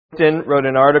wrote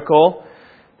an article,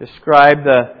 described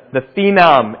the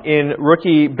phenom in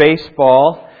rookie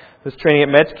baseball. He was training at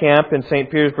Mets camp in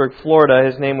St. Petersburg, Florida.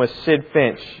 His name was Sid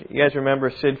Finch. You guys remember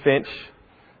Sid Finch?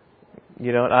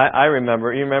 You don't? I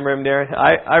remember. You remember him, Darren?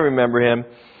 I remember him.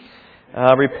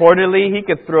 Reportedly, he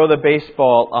could throw the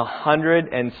baseball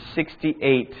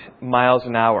 168 miles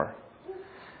an hour.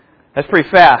 That's pretty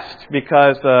fast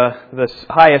because the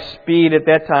highest speed at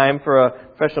that time for a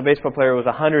professional baseball player was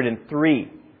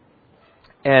 103.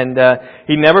 And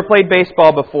he never played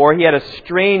baseball before. He had a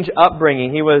strange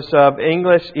upbringing. He was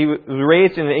English. He was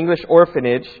raised in an English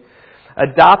orphanage,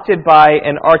 adopted by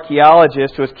an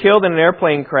archaeologist who was killed in an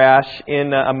airplane crash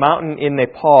in a mountain in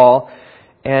Nepal.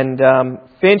 And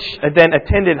Finch then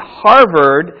attended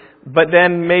Harvard, but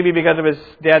then maybe because of his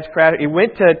dad's crash, he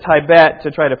went to Tibet to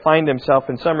try to find himself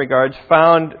in some regards,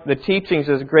 found the teachings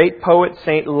of the great poet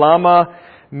Saint Lama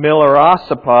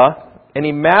Milarepa, and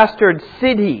he mastered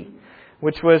Siddhi,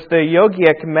 which was the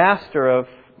yogic master of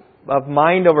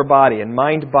mind over body and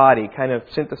mind-body, kind of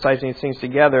synthesizing these things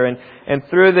together. And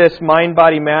through this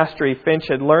mind-body mastery, Finch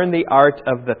had learned the art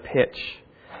of the pitch.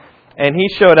 And he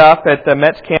showed up at the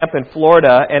Mets camp in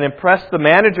Florida and impressed the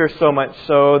manager so much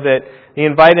so that he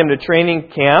invited him to training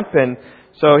camp. And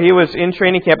so he was in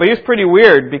training camp. But he was pretty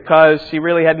weird because he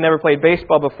really had never played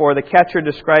baseball before. The catcher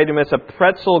described him as a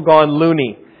pretzel gone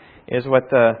loony, is what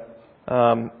the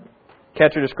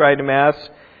catcher described him as.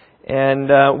 And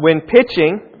when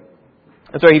pitching,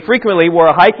 he frequently wore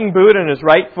a hiking boot on his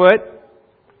right foot,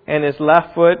 and his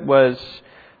left foot was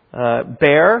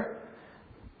bare.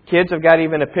 Kids have got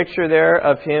even a picture there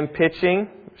of him pitching,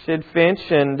 Sid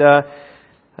Finch, and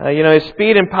his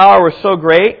speed and power were so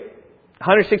great,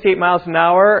 168 miles an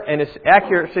hour, and his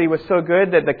accuracy was so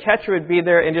good that the catcher would be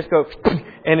there and just go,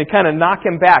 and it'd kind of knock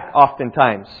him back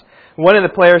oftentimes. One of the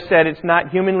players said it's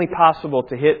not humanly possible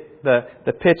to hit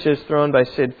the pitches thrown by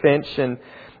Sid Finch. And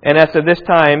as of this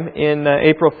time, in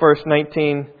April 1st,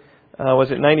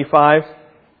 1985,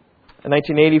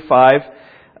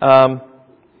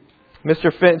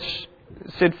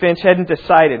 Sid Finch hadn't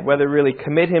decided whether to really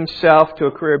commit himself to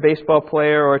a career baseball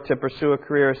player or to pursue a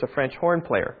career as a French horn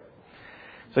player.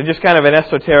 So just kind of an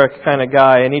esoteric kind of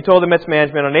guy. And he told the Mets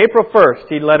management on April 1st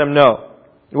he'd let him know.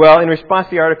 Well, in response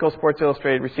to the article, Sports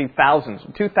Illustrated received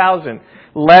 2,000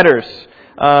 letters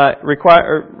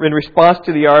in response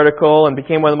to the article, and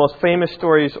became one of the most famous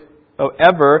stories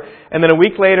ever. And then a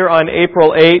week later, on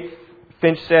April 8th,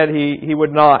 Finch said he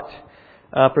would not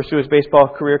pursue his baseball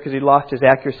career because he lost his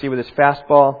accuracy with his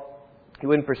fastball. He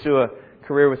wouldn't pursue a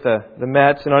career with the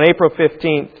Mets. And on April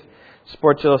 15th,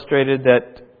 Sports Illustrated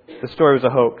that the story was a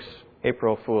hoax.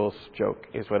 April Fool's joke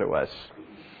is what it was.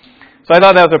 So I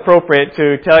thought that was appropriate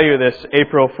to tell you this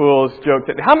April Fool's joke.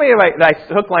 How many of I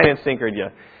hook, line, and sinkered you?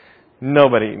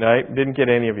 Nobody, right? Didn't get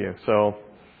any of you. So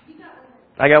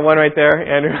I got one right there,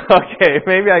 Andrew. Okay,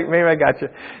 maybe I got you.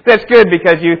 That's good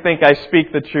because you think I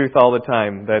speak the truth all the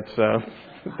time. That's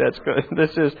good.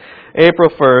 This is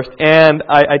April 1st, and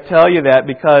I tell you that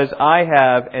because I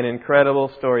have an incredible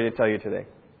story to tell you today.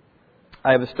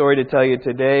 I have a story to tell you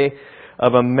today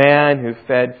of a man who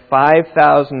fed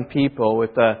 5,000 people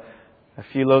with a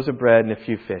few loaves of bread and a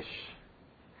few fish.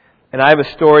 And I have a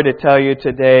story to tell you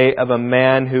today of a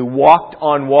man who walked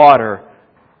on water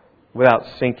without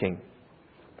sinking.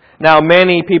 Now,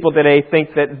 many people today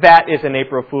think that is an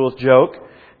April Fool's joke,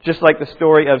 just like the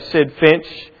story of Sid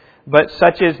Finch. But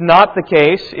such is not the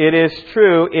case. It is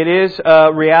true. It is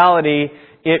a reality.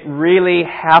 It really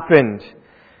happened.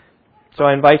 So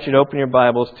I invite you to open your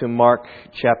Bibles to Mark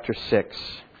chapter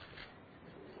 6.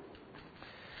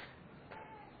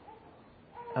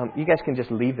 You guys can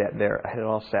just leave that there. I had it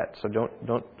all set, so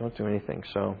don't do anything.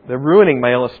 So they're ruining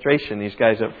my illustration, these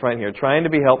guys up front here, trying to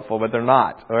be helpful, but they're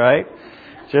not. All right,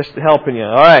 just helping you.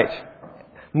 All right,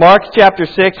 Mark chapter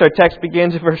 6. Our text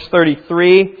begins at verse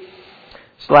 33.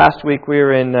 So last week we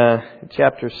were in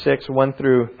chapter 6, 1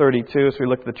 through 32. So we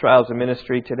looked at the trials of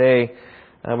ministry. Today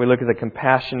we look at the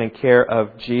compassion and care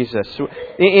of Jesus. So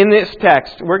in this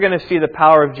text, we're going to see the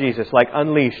power of Jesus, like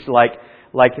unleashed, like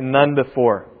none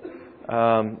before.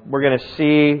 We're going to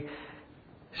see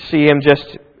Him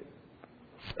just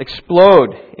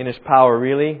explode in His power,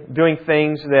 really, doing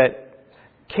things that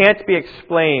can't be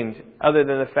explained other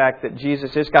than the fact that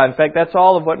Jesus is God. In fact, that's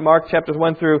all of what Mark chapters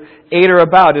 1 through 8 are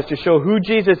about, is to show who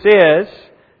Jesus is,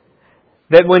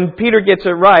 that when Peter gets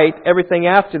it right, everything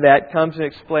after that comes and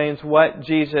explains what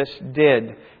Jesus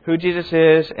did, who Jesus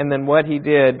is, and then what He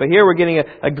did. But here we're getting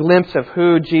a glimpse of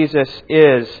who Jesus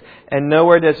is, and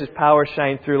nowhere does His power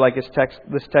shine through like this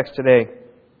text today.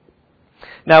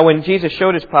 Now, when Jesus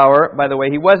showed His power, by the way,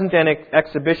 He wasn't an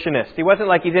exhibitionist. He wasn't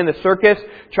like He's in the circus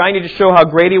trying to just show how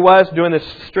great He was, doing this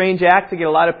strange act to get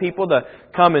a lot of people to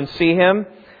come and see Him.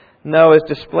 No, His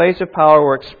displays of power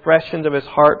were expressions of His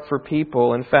heart for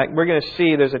people. In fact, we're going to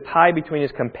see there's a tie between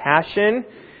His compassion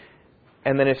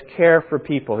and then His care for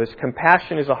people. His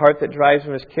compassion is a heart that drives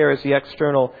Him. His care is the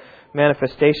external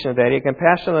manifestation of that. He had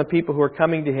compassion on the people who were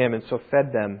coming to Him and so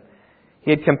fed them. He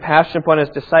had compassion upon His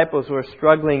disciples who were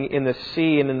struggling in the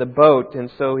sea and in the boat, and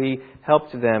so He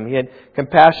helped them. He had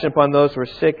compassion upon those who were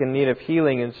sick and in need of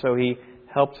healing, and so He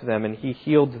helped them and He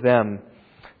healed them.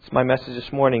 It's my message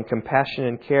this morning, compassion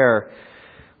and care.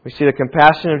 We see the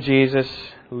compassion of Jesus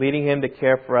leading Him to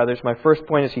care for others. My first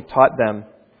point is He taught them.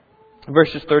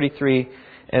 Verses 33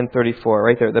 and 34,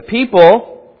 right there. The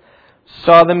people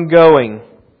saw them going,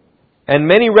 and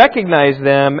many recognized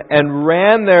them and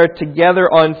ran there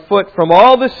together on foot from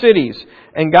all the cities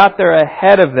and got there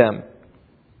ahead of them.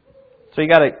 So you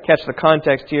got to catch the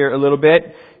context here a little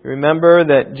bit. You remember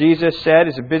that Jesus said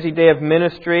it's a busy day of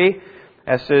ministry,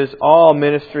 as is all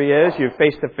ministry is. You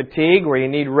face the fatigue where you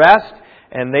need rest.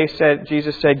 And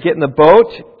Jesus said, get in the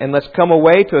boat and let's come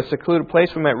away to a secluded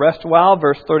place we might rest a while.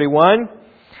 Verse 31.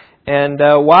 And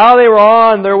while they were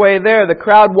on their way there, the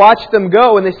crowd watched them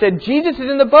go, and they said, Jesus is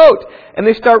in the boat. And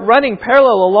they start running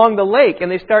parallel along the lake,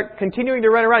 and they start continuing to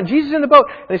run around. Jesus is in the boat.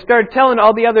 And they started telling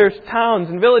all the other towns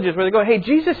and villages where they go, hey,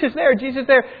 Jesus is there, Jesus is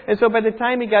there. And so by the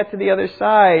time He got to the other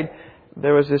side,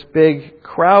 there was this big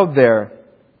crowd there.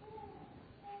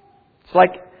 It's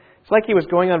like He was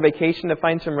going on vacation to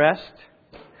find some rest,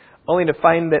 only to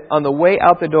find that on the way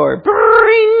out the door,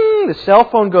 bring, the cell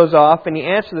phone goes off, and you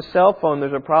answer the cell phone,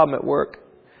 there's a problem at work.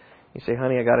 You say,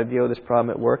 honey, I got to deal with this problem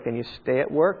at work, and you stay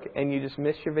at work, and you just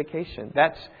miss your vacation.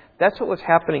 That's what was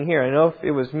happening here. I know if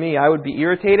it was me, I would be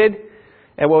irritated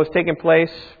at what was taking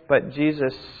place, but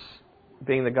Jesus,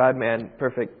 being the God-man,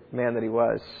 perfect man that He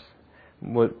was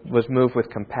moved with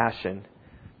compassion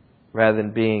rather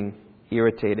than being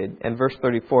irritated. And verse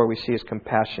 34, we see His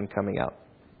compassion coming out.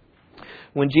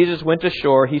 When Jesus went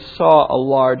ashore, He saw a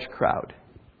large crowd,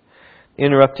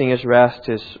 interrupting His rest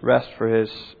for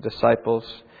His disciples.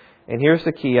 And here's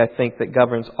the key, I think, that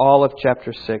governs all of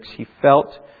chapter 6. He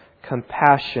felt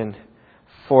compassion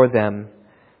for them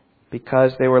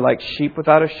because they were like sheep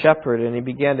without a shepherd, and He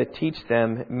began to teach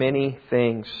them many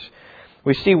things.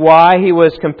 We see why He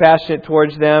was compassionate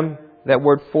towards them. That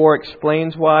word "for"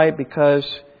 explains why. Because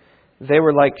they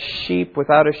were like sheep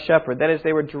without a shepherd. That is,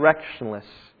 they were directionless.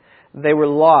 They were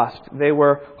lost. They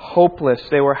were hopeless.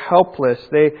 They were helpless.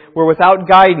 They were without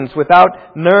guidance,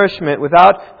 without nourishment,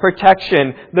 without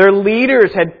protection. Their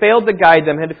leaders had failed to guide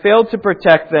them, had failed to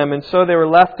protect them, and so they were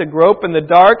left to grope in the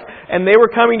dark, and they were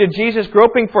coming to Jesus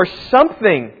groping for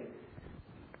something.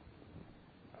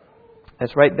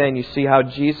 As right then you see how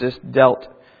Jesus dealt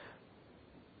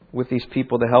with these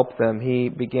people to help them. He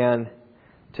began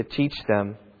to teach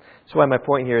them. That's why my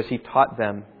point here is He taught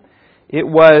them. It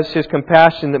was His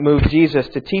compassion that moved Jesus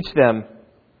to teach them.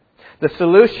 The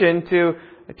solution to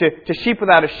sheep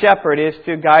without a shepherd is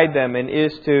to guide them and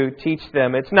is to teach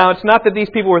them. It's not that these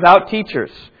people were without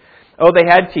teachers. Oh, they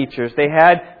had teachers. They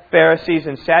had Pharisees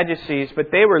and Sadducees,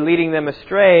 but they were leading them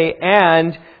astray,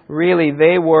 and really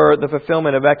they were the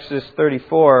fulfillment of Exodus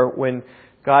 34 when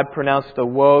God pronounced a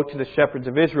woe to the shepherds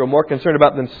of Israel, more concerned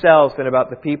about themselves than about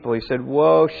the people. He said,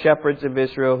 woe, shepherds of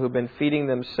Israel who've been feeding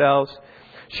themselves.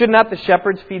 Should not the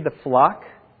shepherds feed the flock?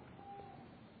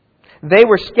 They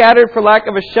were scattered for lack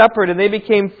of a shepherd, and they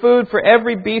became food for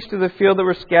every beast of the field that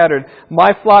were scattered. My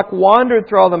flock wandered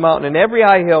through all the mountain and every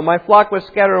high hill. My flock was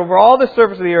scattered over all the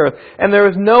surface of the earth, and there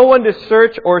was no one to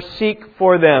search or seek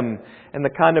for them. And the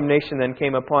condemnation then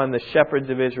came upon the shepherds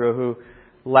of Israel who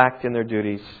lacked in their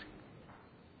duties.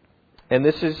 And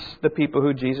this is the people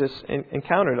who Jesus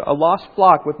encountered. A lost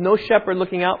flock with no shepherd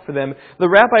looking out for them. The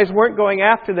rabbis weren't going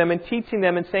after them and teaching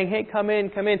them and saying, hey, come in,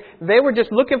 come in. They were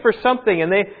just looking for something, and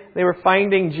they were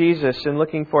finding Jesus and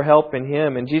looking for help in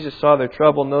Him. And Jesus saw their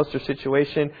trouble, knows their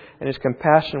situation, and His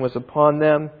compassion was upon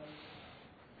them.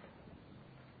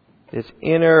 His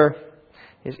inner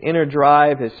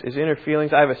drive, his inner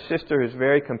feelings. I have a sister who's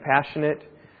very compassionate.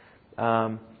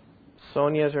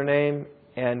 Sonia is her name.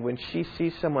 And when she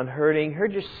sees someone hurting, her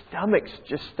stomach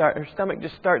just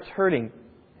starts hurting.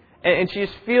 And she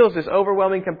just feels this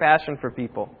overwhelming compassion for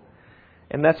people.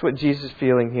 And that's what Jesus is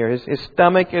feeling here. His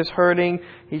stomach is hurting.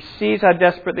 He sees how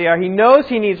desperate they are. He knows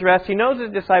He needs rest. He knows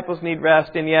His disciples need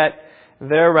rest. And yet,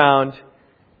 they're around.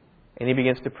 And He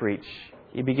begins to preach.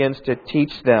 He begins to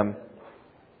teach them.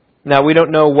 Now, we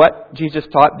don't know what Jesus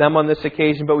taught them on this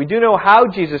occasion, but we do know how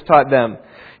Jesus taught them.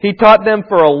 He taught them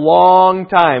for a long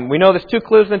time. We know there's two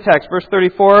clues in the text. Verse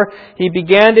 34, He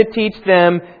began to teach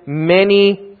them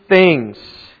many things.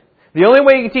 The only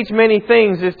way you can teach many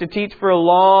things is to teach for a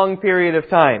long period of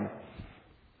time.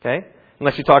 Okay?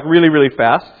 Unless you talk really, really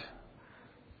fast.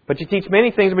 But you teach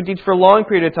many things, but teach for a long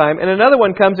period of time. And another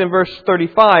one comes in verse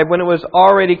 35. When it was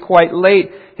already quite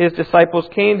late, His disciples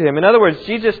came to Him. In other words,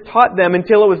 Jesus taught them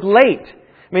until it was late.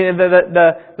 I mean,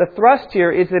 the thrust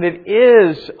here is that it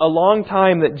is a long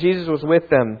time that Jesus was with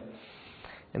them.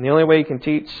 And the only way you can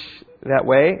teach that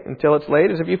way until it's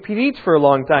late is if you teach for a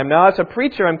long time. Now, as a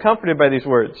preacher, I'm comforted by these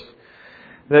words.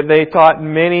 That they taught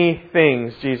many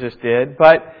things, Jesus did.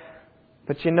 But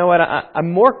you know what?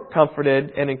 I'm more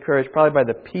comforted and encouraged probably by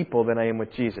the people than I am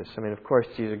with Jesus. I mean, of course,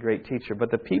 Jesus is a great teacher.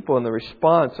 But the people and the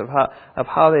response of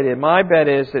how they did. My bet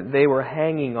is that they were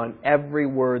hanging on every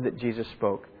word that Jesus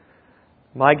spoke.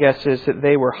 My guess is that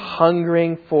they were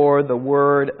hungering for the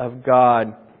Word of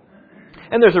God.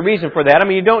 And there's a reason for that. I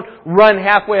mean, you don't run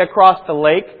halfway across the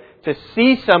lake to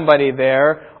see somebody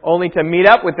there, only to meet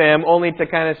up with them, only to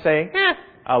kind of say,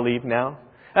 I'll leave now.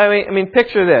 I mean,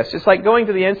 picture this. It's like going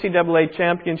to the NCAA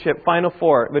Championship Final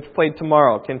Four, which played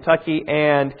tomorrow, Kentucky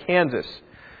and Kansas.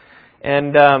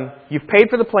 And you've paid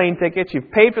for the plane tickets,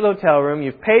 you've paid for the hotel room,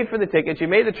 you've paid for the tickets, you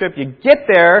made the trip, you get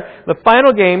there, the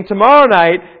final game tomorrow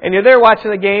night, and you're there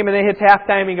watching the game, and then it hits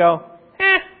halftime, and you go,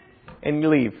 and you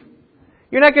leave.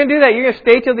 You're not going to do that. You're going to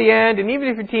stay till the end, and even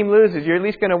if your team loses, you're at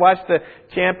least going to watch the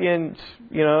champions,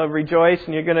 rejoice,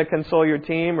 and you're going to console your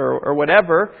team or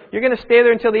whatever. You're going to stay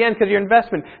there until the end because of your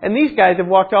investment. And these guys have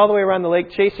walked all the way around the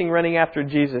lake running after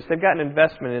Jesus. They've got an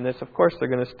investment in this. Of course, they're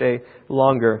going to stay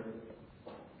longer.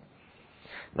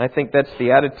 And I think that's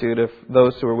the attitude of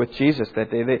those who were with Jesus that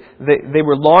day. They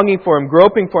were longing for Him,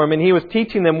 groping for Him, and He was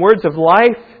teaching them words of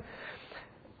life.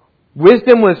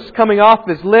 Wisdom was coming off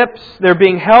His lips. They're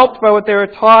being helped by what they were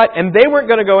taught, and they weren't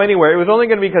going to go anywhere. It was only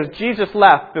going to be because Jesus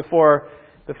left before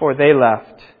they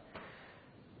left.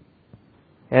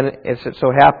 And as it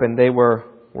so happened, they were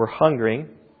hungering,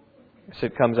 as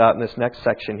it comes out in this next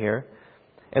section here.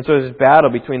 And so there's a battle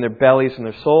between their bellies and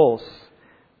their souls.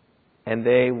 And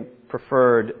they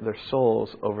preferred their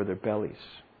souls over their bellies.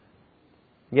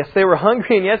 Yes, they were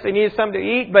hungry, and yes, they needed something to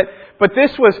eat, but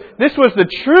this was the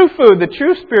true food, the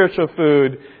true spiritual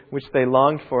food, which they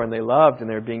longed for and they loved, and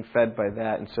they were being fed by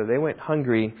that. And so they went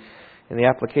hungry, and the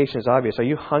application is obvious. Are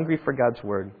you hungry for God's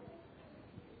Word?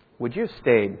 Would you have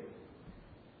stayed?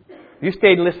 You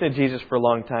stayed and listened to Jesus for a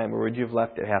long time, or would you have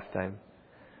left at halftime?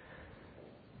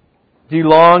 Do you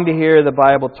long to hear the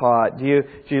Bible taught? Do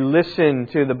you listen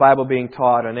to the Bible being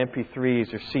taught on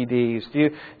MP3s or CDs? Do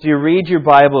you read your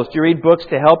Bibles? Do you read books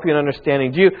to help you in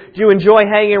understanding? Do you enjoy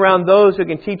hanging around those who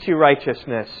can teach you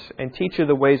righteousness and teach you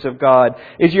the ways of God?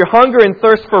 Is your hunger and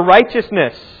thirst for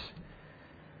righteousness?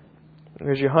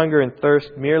 Or is your hunger and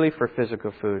thirst merely for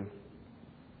physical food?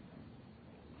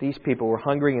 These people were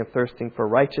hungering and thirsting for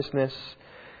righteousness.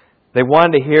 They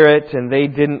wanted to hear it, and they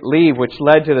didn't leave, which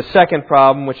led to the second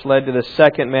problem, which led to the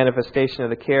second manifestation of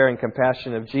the care and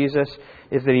compassion of Jesus,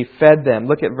 is that He fed them.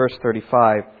 Look at verse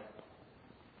 35.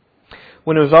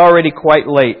 When it was already quite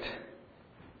late,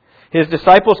 His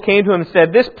disciples came to Him and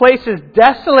said, "This place is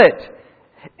desolate,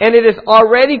 and it is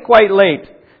already quite late.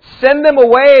 Send them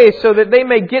away so that they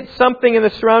may get something in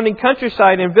the surrounding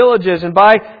countryside and villages and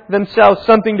buy themselves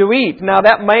something to eat." Now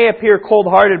that may appear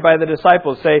cold-hearted by the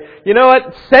disciples. Say, you know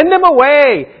what? Send them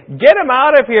away. Get them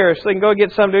out of here so they can go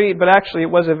get something to eat. But actually it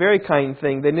was a very kind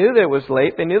thing. They knew that it was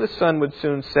late. They knew the sun would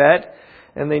soon set.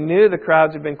 And they knew the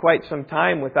crowds had been quite some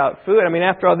time without food. I mean,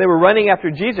 after all, they were running after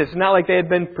Jesus. It's not like they had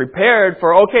been prepared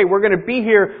for, okay, we're going to be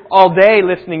here all day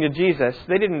listening to Jesus.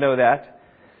 They didn't know that.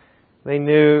 They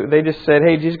knew, they just said,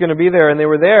 hey, Jesus is going to be there, and they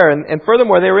were there. And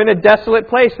furthermore, they were in a desolate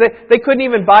place. They couldn't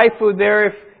even buy food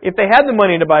there if they had the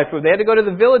money to buy food. They had to go to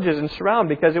the villages and surround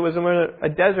because it was a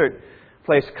desert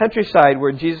place, countryside,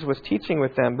 where Jesus was teaching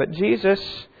with them. But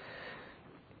Jesus,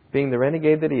 being the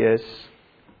renegade that He is,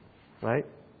 right,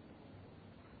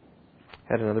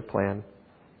 had another plan.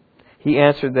 He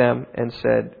answered them and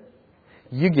said,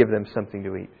 "You give them something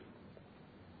to eat."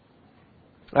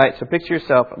 All right, so picture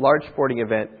yourself, a large sporting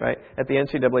event, right, at the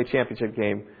NCAA championship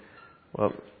game.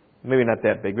 Well, maybe not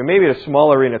that big, but maybe a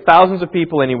small arena, thousands of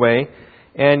people anyway.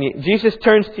 And Jesus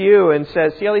turns to you and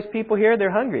says, "See all these people here? They're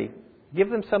hungry. Give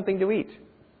them something to eat."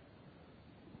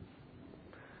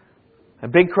 A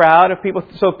big crowd of people.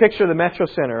 So picture the Metro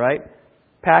Center, right?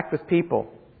 Packed with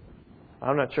people.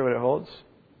 I'm not sure what it holds.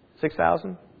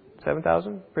 6,000?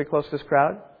 7,000? Pretty close to this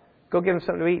crowd. Go give them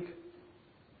something to eat.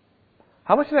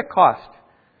 How much does that cost?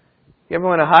 Give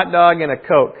everyone a hot dog and a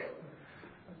Coke.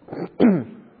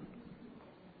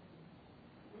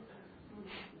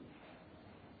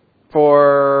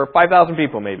 For 5,000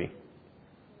 people, maybe.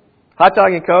 Hot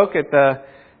dog and Coke at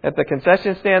the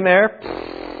concession stand there.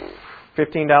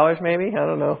 $15 maybe? I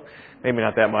don't know. Maybe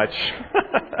not that much.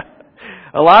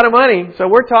 A lot of money. So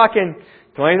we're talking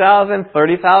 $20,000,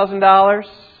 $30,000.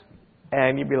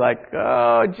 And you'd be like,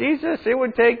 oh, Jesus, it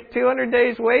would take 200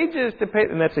 days' wages to pay.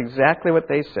 And that's exactly what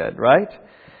they said, right?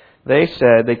 They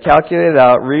calculated it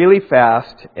out really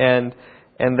fast. And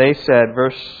they said,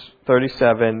 verse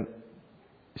 37,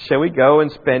 shall we go and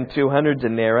spend 200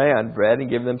 denarii on bread and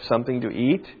give them something to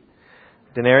eat?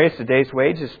 Denarius, a day's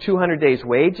wages, 200 days'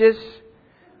 wages.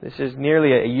 This is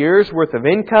nearly a year's worth of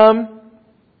income.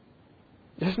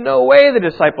 There's no way the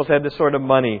disciples had this sort of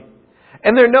money.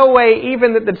 And there's no way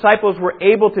even that the disciples were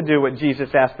able to do what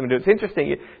Jesus asked them to do. It's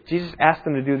interesting. Jesus asked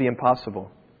them to do the impossible.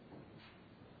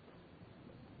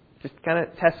 Just kind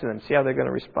of testing them, see how they're going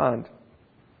to respond.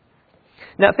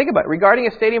 Now think about it. Regarding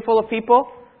a stadium full of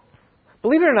people,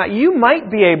 believe it or not, you might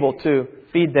be able to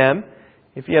feed them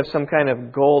if you have some kind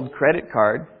of gold credit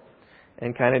card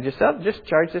and kind of just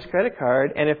charge this credit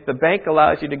card. And if the bank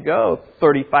allows you to go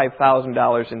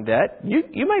 $35,000 in debt,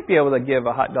 you might be able to give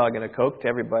a hot dog and a Coke to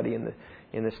everybody in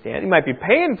the stand. You might be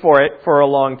paying for it for a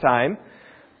long time,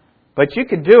 but you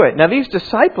could do it. Now these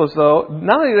disciples, though,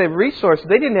 not only do they have resources,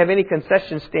 they didn't have any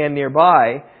concession stand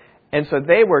nearby, and so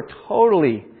they were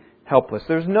totally helpless.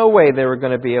 There's no way they were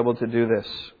going to be able to do this.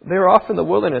 They were off in the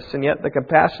wilderness, and yet the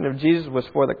compassion of Jesus was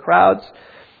for the crowds.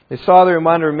 They saw they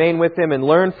wanted to remain with Him and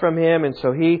learn from Him, and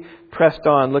so He pressed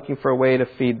on looking for a way to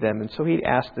feed them. And so He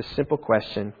asked this simple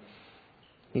question.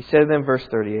 He said to them, verse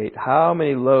 38, How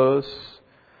many loaves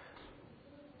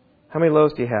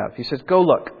do you have? He says, go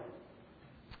look.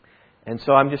 And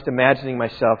so I'm just imagining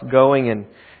myself going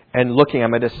and looking.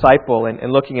 I'm a disciple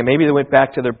and looking, and maybe they went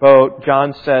back to their boat.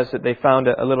 John says that they found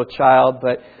a little child,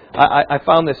 but I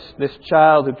found this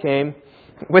child who came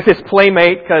with his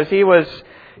playmate because he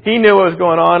knew what was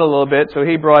going on a little bit, so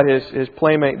he brought his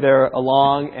playmate there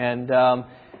along. And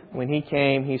when he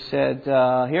came, he said,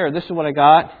 "Here, this is what I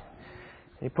got."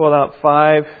 He pulled out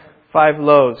five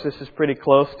loaves. This is pretty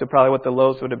close to probably what the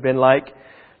loaves would have been like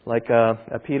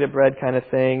a pita bread kind of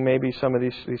thing. Maybe some of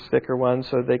these thicker ones,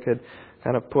 so they could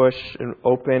kind of push and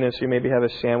open, and so you maybe have a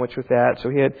sandwich with that. So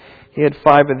he had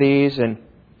 5 of these, and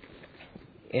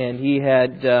he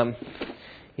had a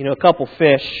couple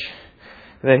fish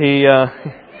that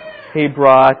he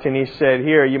brought, and he said,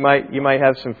 "Here, you might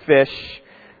have some fish."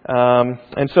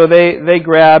 And so they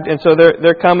grabbed, and so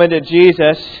they're coming to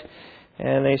Jesus,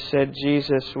 and they said,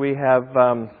 "Jesus, we have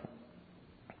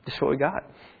this is what we got,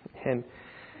 and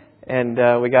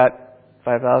we got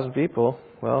 5,000 people.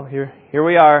 Well, here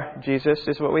we are, Jesus.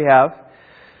 This is what we have."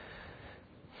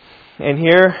 And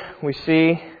here we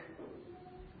see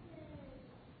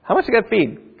how much I got to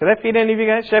feed. Could I feed any of you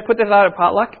guys? Should I put this out at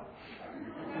potluck?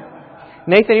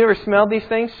 Nathan, you ever smelled these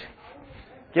things?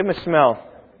 Give them a smell.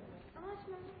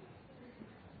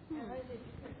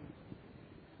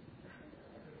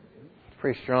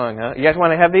 Pretty strong, huh? You guys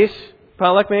want to have these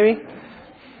potluck, maybe?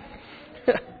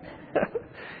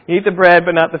 You eat the bread,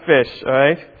 but not the fish, all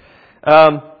right?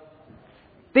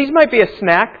 These might be a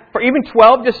snack for even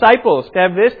 12 disciples to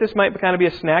have this. This might kind of be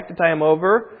a snack to tie them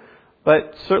over,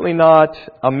 but certainly not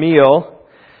a meal.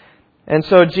 And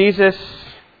so Jesus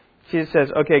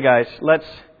says, "Okay, guys, let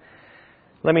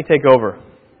me take over."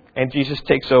 And Jesus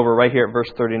takes over right here at verse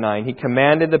 39. He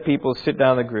commanded the people to sit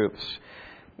down in the groups.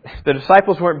 The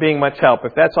disciples weren't being much help.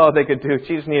 If that's all they could do,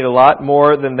 Jesus needed a lot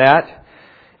more than that.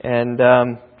 And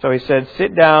so He said,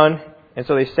 "Sit down." And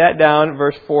so they sat down,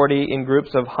 verse 40, in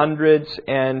groups of hundreds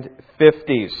and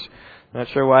 50s. Not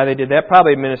sure why they did that.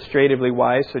 Probably administratively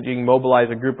wise, so you can mobilize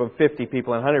a group of 50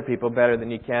 people and 100 people better than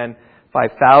you can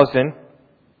 5,000.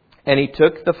 And He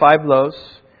took the 5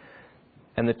 loaves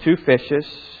and the 2 fishes,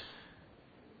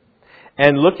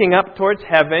 and looking up towards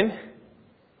heaven,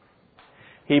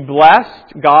 He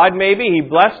blessed God maybe. He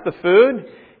blessed the food.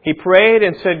 He prayed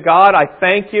and said, "God, I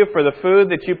thank You for the food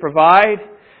that You provide.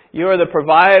 You are the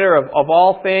provider of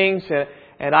all things.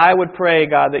 And I would pray,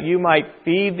 God, that You might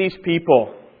feed these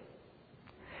people."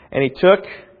 And He took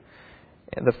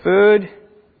the food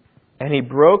and He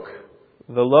broke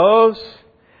the loaves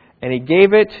and He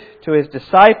gave it to His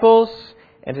disciples.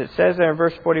 And it says there in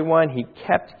verse 41, He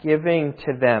kept giving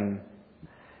to them,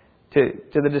 to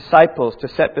the disciples to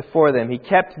set before them. He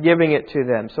kept giving it to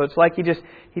them. So it's like He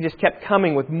just kept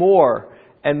coming with more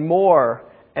and more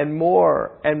and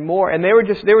more and more. And they were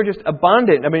just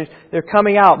abundant. I mean, they're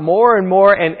coming out more and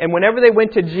more. And whenever they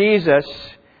went to Jesus,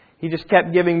 He just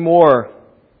kept giving more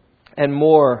and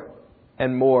more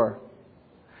and more.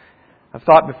 I've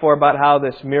thought before about how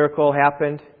this miracle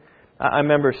happened. I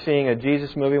remember seeing a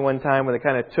Jesus movie one time where they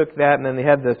kind of took that and then they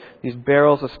had these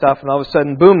barrels of stuff and all of a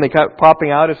sudden, boom, they kept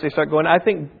popping out as they start going. I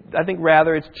think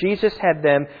rather it's Jesus had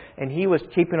them and He was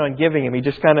keeping on giving them. He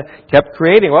just kind of kept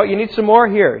creating. Well, you need some more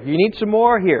here. You need some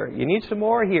more here. You need some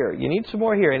more here. You need some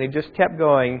more here. And He just kept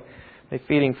going. They're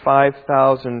feeding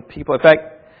 5,000 people. In fact,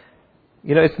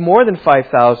 it's more than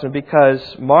 5,000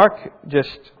 because Mark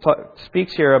just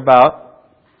speaks here about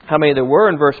how many there were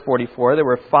in verse 44. There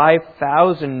were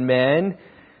 5,000 men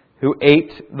who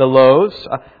ate the loaves.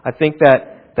 I think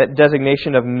that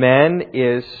designation of men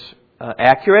is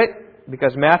accurate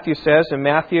because Matthew says in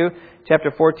Matthew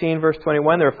chapter 14, verse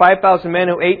 21, there were 5,000 men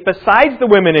who ate besides the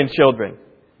women and children.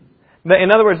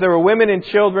 In other words, there were women and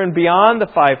children beyond the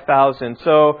 5,000.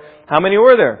 So how many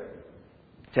were there?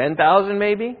 10,000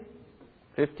 maybe?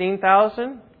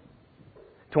 15,000?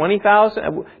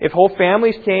 20,000? If whole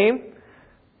families came?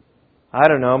 I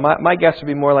don't know. My guess would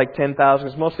be more like 10,000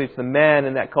 because mostly it's the men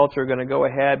in that culture are going to go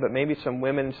ahead, but maybe some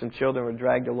women and some children were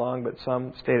dragged along, but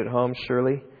some stayed at home,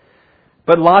 surely.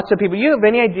 But lots of people. You have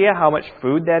any idea how much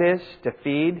food that is to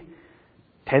feed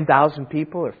 10,000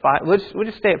 people? Or we'll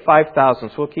just stay at 5,000,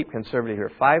 so we'll keep conservative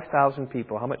here. 5,000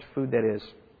 people, how much food that is.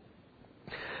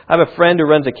 I have a friend who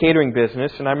runs a catering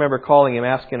business, and I remember calling him,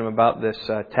 asking him about this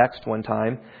text one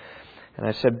time. And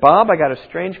I said, Bob, I got a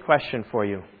strange question for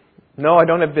you. No, I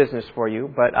don't have business for you,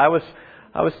 but I was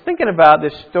thinking about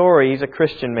this story. He's a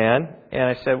Christian man, and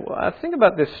I said, well, I think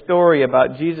about this story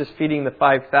about Jesus feeding the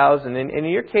 5,000. And in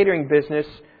your catering business,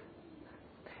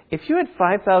 if you had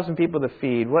 5,000 people to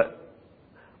feed, what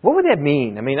would that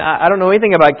mean? I mean, I don't know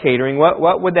anything about catering.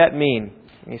 What would that mean?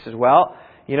 And he says, well,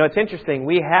 it's interesting.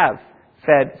 We have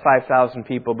fed 5,000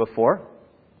 people before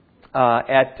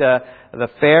at the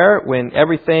fair when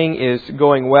everything is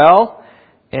going well.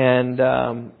 And,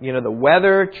 the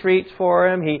weather treats for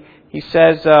him. He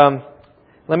says,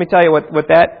 let me tell you what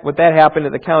that happened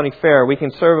at the county fair. We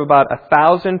can serve about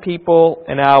 1,000 people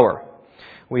an hour.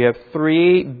 We have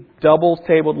 3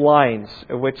 double-tabled lines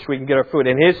of which we can get our food.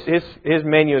 And his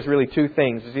menu is really 2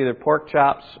 things. It's either pork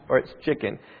chops or it's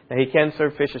chicken. Now, he can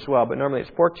serve fish as well, but normally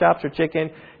it's pork chops or chicken.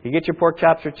 You get your pork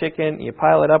chops or chicken, you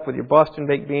pile it up with your Boston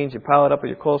baked beans, you pile it up with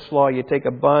your coleslaw, you take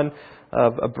a bun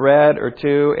of a bread or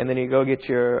 2, and then you go get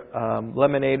your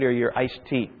lemonade or your iced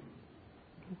tea.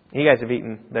 You guys have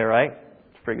eaten there, right?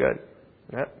 It's pretty good.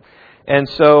 Yep. And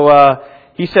so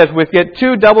he says we get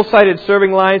 2 double-sided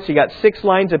serving lines. You got 6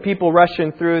 lines of people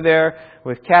rushing through there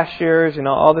with cashiers and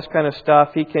all this kind of stuff.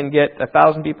 He can get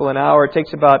 1,000 people an hour. It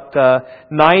takes about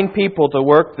 9 people to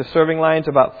work the serving lines,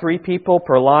 about 3 people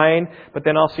per line. But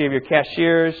then also you have your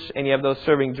cashiers and you have those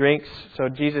serving drinks. So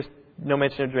Jesus, no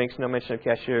mention of drinks, no mention of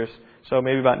cashiers. So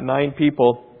maybe about 9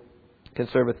 people can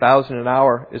serve 1,000 an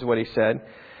hour is what he said.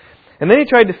 And then he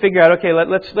tried to figure out, okay,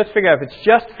 let's figure out if it's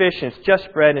just fish and it's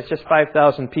just bread and it's just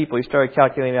 5,000 people. He started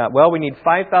calculating out, well, we need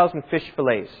 5,000 fish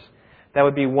fillets. That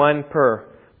would be 1 per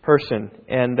person.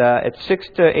 And at 6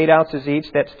 to 8 ounces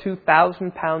each, that's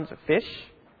 2,000 pounds of fish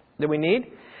that we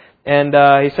need. And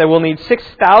he said we'll need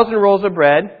 6,000 rolls of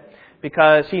bread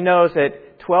because he knows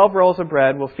that 12 rolls of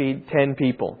bread will feed 10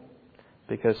 people.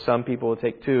 Because some people will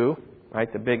take 2,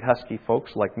 right? The big husky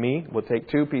folks like me will take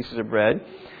 2 pieces of bread.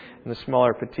 And the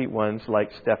smaller petite ones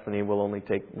like Stephanie will only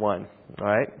take 1. All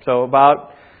right? So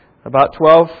about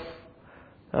 12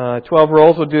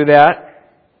 rolls will do that.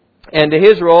 And to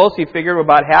his rolls, he figured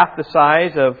about half the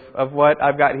size of what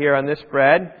I've got here on this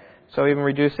bread. So even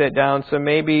reduce that down. So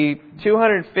maybe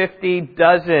 250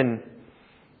 dozen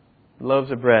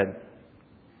loaves of bread.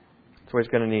 That's what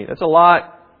he's going to need. That's a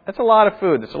lot. That's a lot of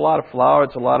food. That's a lot of flour.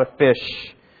 It's a lot of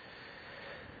fish.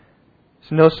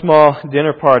 It's no small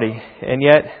dinner party. And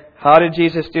yet, how did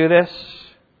Jesus do this?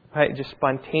 Right, it just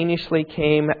spontaneously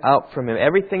came out from Him.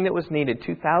 Everything that was needed,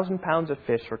 2,000 pounds of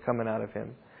fish were coming out of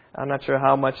Him. I'm not sure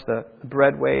how much the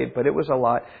bread weighed, but it was a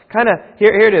lot.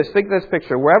 Here it is. Think of this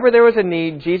picture. Wherever there was a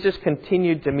need, Jesus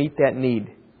continued to meet that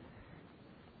need.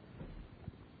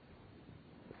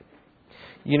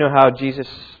 You know how Jesus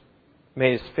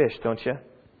made His fish, don't you?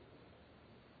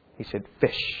 He said,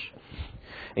 fish.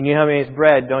 And you know how He made His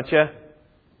bread, don't you?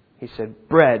 He said,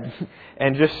 bread.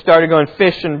 And just started going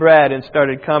fish and bread and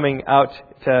started coming out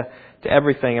to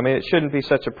everything. I mean, it shouldn't be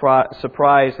such a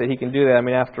surprise that He can do that. I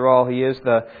mean, after all, He is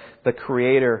the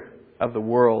creator of the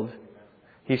world.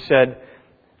 He said,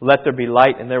 let there be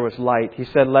light, and there was light. He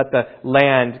said, let the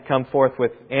land come forth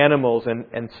with animals,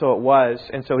 and so it was.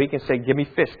 And so He can say, give me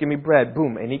fish, give me bread,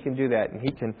 boom, and He can do that. And He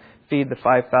can feed the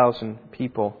 5,000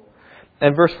 people.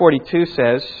 And verse 42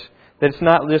 says, That it's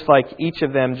not just like each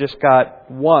of them just got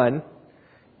one.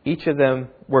 Each of them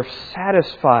were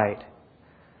satisfied.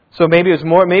 So maybe it was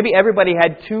more. Maybe everybody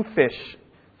had 2 fish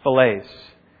fillets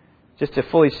just to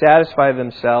fully satisfy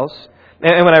themselves.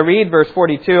 And when I read verse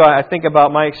 42, I think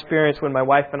about my experience when my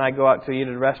wife and I go out to eat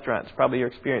at a restaurant. It's probably your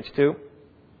experience too.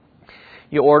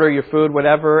 You order your food,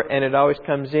 whatever, and it always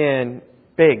comes in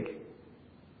big.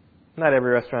 Not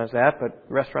every restaurant is that, but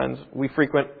restaurants we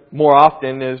frequent more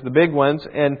often is the big ones,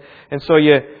 and so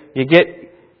you get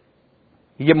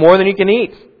more than you can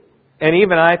eat. And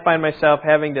even I find myself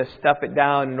having to stuff it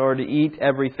down in order to eat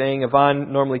everything.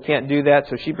 Yvonne normally can't do that,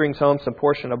 so she brings home some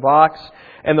portion of box.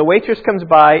 And the waitress comes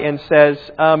by and says,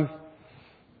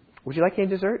 would you like any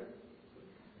dessert?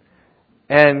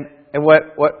 And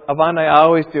what Yvonne and I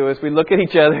always do is we look at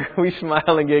each other, we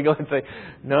smile and giggle and say,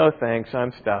 no thanks,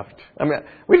 I'm stuffed. I mean,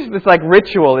 it's like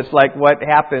ritual. It's like what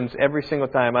happens every single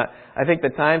time. I think the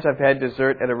times I've had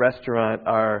dessert at a restaurant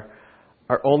are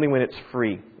only when it's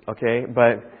free, okay?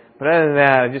 But other than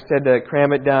that, I just had to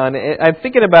cram it down. I'm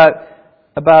thinking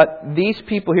about these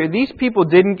people here. These people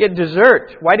didn't get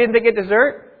dessert. Why didn't they get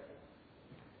dessert?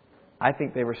 I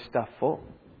think they were stuffed full.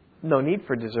 No need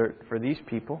for dessert for these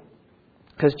people.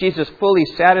 Because Jesus fully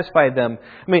satisfied them.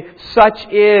 I mean,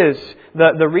 such is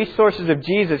the resources of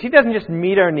Jesus. He doesn't just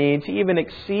meet our needs. He even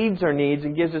exceeds our needs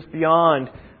and gives us beyond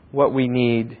what we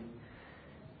need.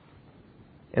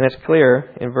 And that's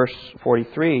clear in verse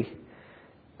 43.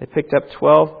 They picked up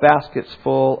 12 baskets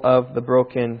full of the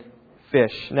broken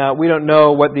fish. Now, we don't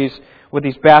know what these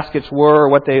baskets were or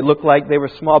what they looked like. They were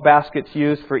small baskets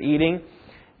used for eating.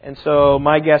 And so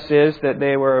my guess is that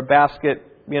they were a basket,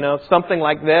 something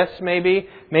like this maybe.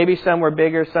 Maybe some were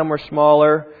bigger, some were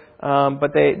smaller.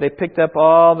 But they picked up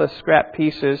all the scrap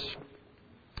pieces.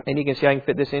 And you can see I can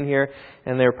fit this in here.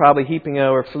 And they were probably heaping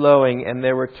overflowing. And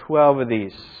there were 12 of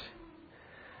these.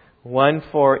 One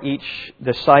for each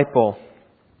disciple.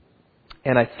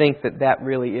 And I think that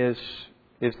really is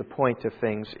the point of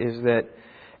things, is that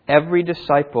every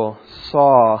disciple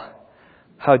saw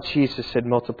how Jesus had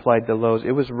multiplied the loaves.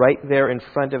 It was right there in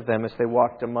front of them as they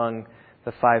walked among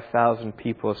the 5,000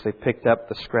 people as they picked up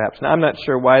the scraps. Now, I'm not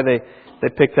sure why they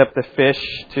picked up the fish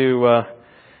to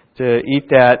eat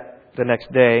that the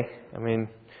next day. I mean,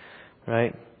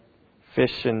 right?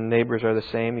 Fish and neighbors are the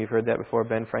same. You've heard that before,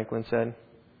 Ben Franklin said.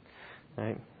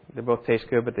 Right? They both taste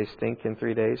good, but they stink in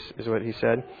 3 days, is what he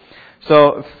said.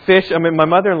 So fish, my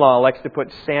mother-in-law likes to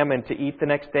put salmon to eat the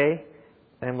next day.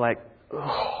 And I'm like,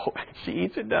 oh, she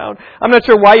eats it down. I'm not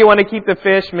sure why you want to keep the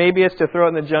fish. Maybe it's to throw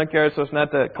it in the junkyard so it's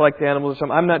not to collect animals or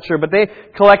something. I'm not sure. But they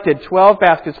collected 12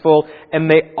 baskets full,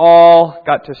 and they all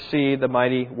got to see the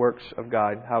mighty works of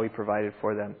God, how He provided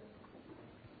for them.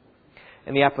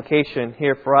 And the application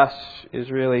here for us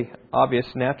is really obvious,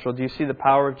 natural. Do you see the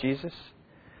power of Jesus?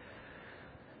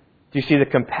 Do you see the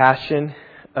compassion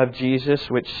of Jesus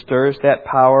which stirs that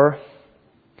power?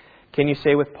 Can you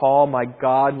say with Paul, my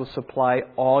God will supply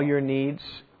all your needs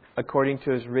according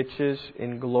to His riches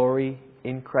in glory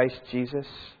in Christ Jesus?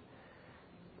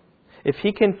 If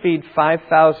He can feed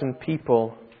 5,000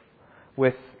 people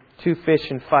with 2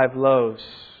 fish and 5 loaves,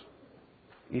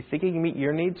 you think He can meet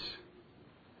your needs?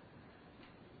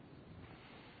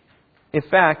 In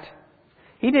fact,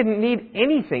 He didn't need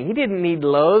anything. He didn't need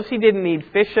loaves. He didn't need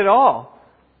fish at all.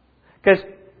 Because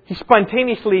He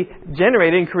spontaneously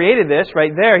generated and created this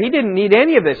right there. He didn't need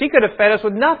any of this. He could have fed us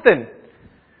with nothing.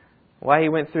 Why He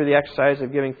went through the exercise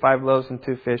of giving 5 loaves and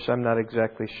 2 fish, I'm not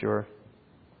exactly sure.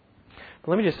 But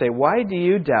let me just say, why do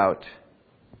you doubt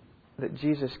that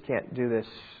Jesus can't do this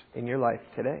in your life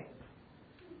today?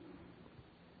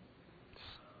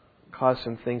 Cause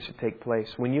some things to take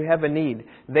place. When you have a need,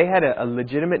 they had a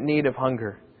legitimate need of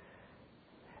hunger.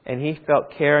 And He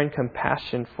felt care and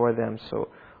compassion for them. So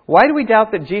why do we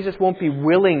doubt that Jesus won't be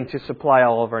willing to supply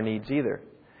all of our needs either?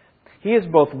 He is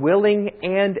both willing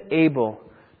and able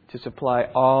to supply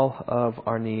all of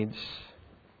our needs.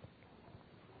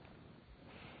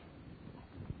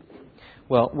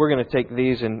 Well, we're going to take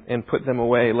these and put them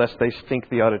away lest they stink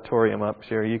the auditorium up.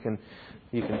 Sure, you can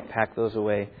pack those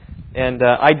away. And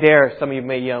I dare some of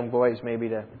you young boys maybe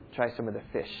to try some of the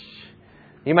fish.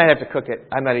 You might have to cook it.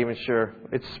 I'm not even sure.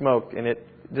 It's smoked. And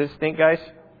does it stink, guys?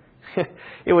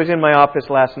 It was in my office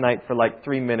last night for like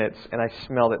 3 minutes, and I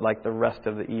smelled it like the rest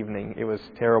of the evening. It was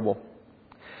terrible.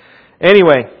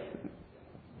 Anyway,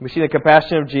 we see the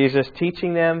compassion of Jesus,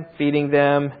 teaching them, feeding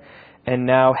them, and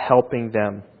now helping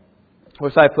them.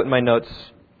 What did I put in my notes?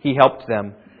 He helped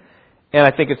them. And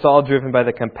I think it's all driven by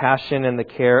the compassion and the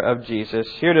care of Jesus.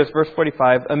 Here it is, verse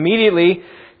 45. Immediately,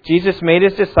 Jesus made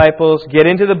His disciples get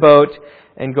into the boat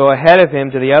and go ahead of Him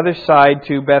to the other side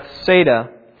to Bethsaida,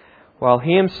 while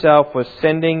he himself was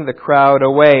sending the crowd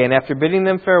away. And after bidding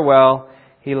them farewell,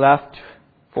 he left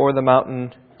for the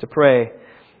mountain to pray.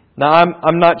 Now,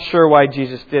 I'm not sure why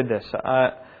Jesus did this.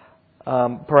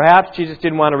 Perhaps Jesus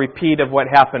didn't want a repeat of what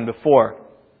happened before,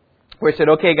 where he said,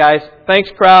 okay guys,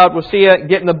 thanks crowd, we'll see you,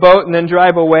 get in the boat and then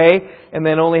drive away, and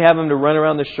then only have them to run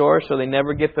around the shore so they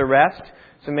never get the rest.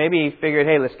 So maybe he figured,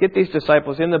 hey, let's get these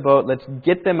disciples in the boat, let's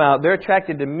get them out. They're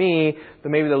attracted to me, but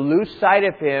maybe they'll lose sight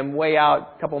of him way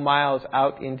out, a couple miles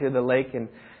out into the lake, and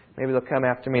maybe they'll come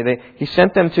after me. He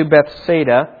sent them to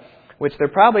Bethsaida, which they're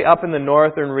probably up in the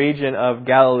northern region of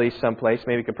Galilee someplace.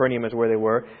 Maybe Capernaum is where they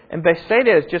were. And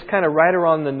Bethsaida is just kind of right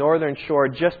around the northern shore,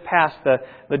 just past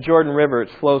the Jordan River. It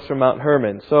flows from Mount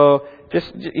Hermon. So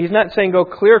he's not saying go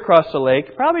clear across the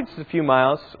lake. Probably just a few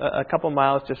miles, a couple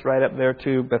miles just right up there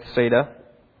to Bethsaida.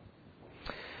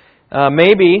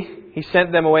 Maybe he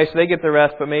sent them away so they get the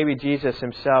rest, but maybe Jesus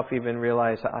himself even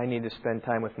realized that I need to spend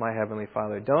time with my Heavenly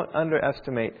Father. Don't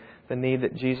underestimate the need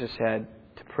that Jesus had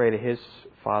to pray to His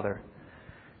Father.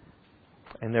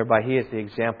 And thereby He is the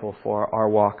example for our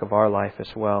walk of our life as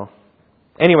well.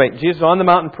 Anyway, Jesus was on the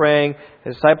mountain praying.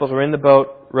 His disciples were in the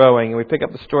boat rowing. And we pick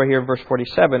up the story here in verse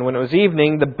 47. When it was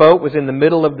evening, the boat was in the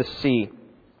middle of the sea.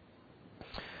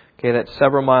 Okay, that's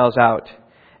several miles out.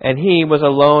 And He was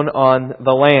alone on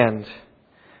the land,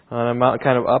 on a mountain,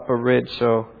 kind of up a ridge,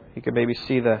 so He could maybe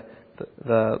see the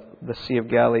Sea of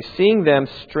Galilee. Seeing them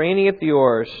straining at the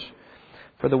oars,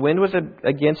 for the wind was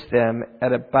against them,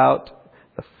 at about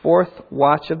the fourth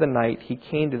watch of the night, He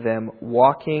came to them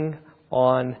walking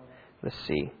on the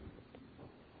sea.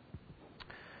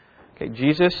 Okay,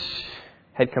 Jesus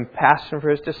had compassion for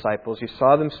His disciples. He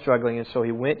saw them struggling, and so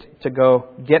He went to go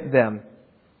get them.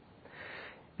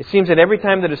 It seems that every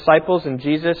time the disciples and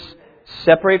Jesus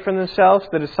separate from themselves,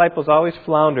 the disciples always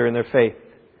flounder in their faith.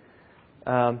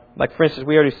 Like for instance,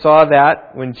 we already saw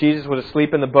that when Jesus was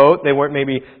asleep in the boat. They weren't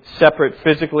maybe separate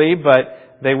physically,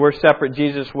 but they were separate.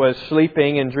 Jesus was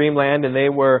sleeping in dreamland, and they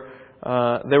were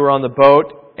on the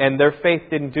boat, and their faith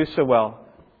didn't do so well.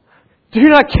 Do you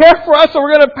not care for us, or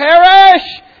we're going to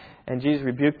perish? And Jesus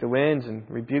rebuked the winds and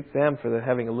rebuked them for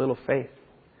having a little faith.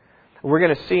 We're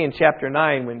going to see in chapter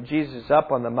 9 when Jesus is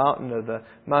up on the mountain of the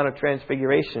Mount of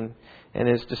Transfiguration, and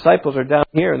His disciples are down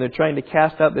here, and they're trying to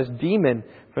cast out this demon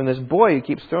from this boy who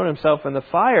keeps throwing himself in the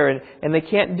fire, and they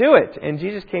can't do it. And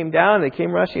Jesus came down, and they came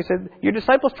rushing, and said, your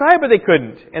disciples tried, but they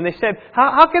couldn't. And they said,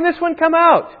 how can this one come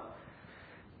out?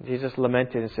 Jesus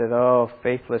lamented and said, oh,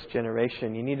 faithless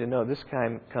generation, you need to know this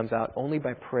kind comes out only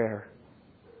by prayer.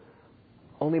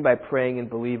 Only by praying and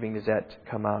believing does that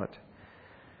come out.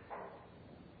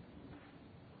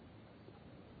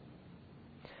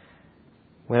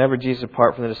 Whenever Jesus is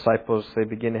apart from the disciples, they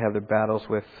begin to have their battles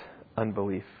with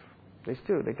unbelief. They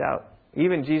do. They doubt.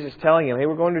 Even Jesus telling him, hey,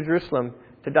 we're going to Jerusalem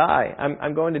to die.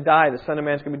 I'm going to die. The Son of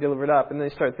Man is going to be delivered up. And then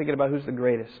they start thinking about who's the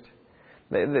greatest.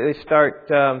 They start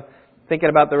thinking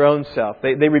about their own self.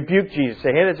 They rebuke Jesus.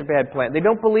 Say, hey, that's a bad plan. They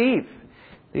don't believe.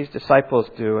 These disciples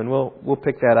do. And we'll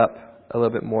pick that up a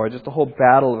little bit more. Just the whole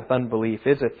battle with unbelief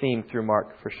is a theme through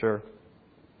Mark for sure.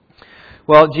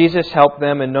 Well, Jesus helped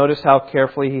them, and notice how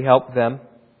carefully He helped them.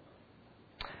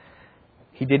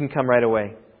 He didn't come right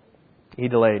away. He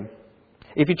delayed.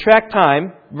 If you track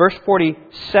time, verse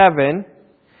 47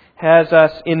 has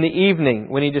us in the evening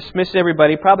when He dismisses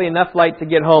everybody, probably enough light to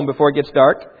get home before it gets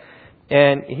dark.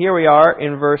 And here we are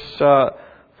in verse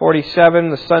 47,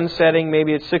 the sun setting,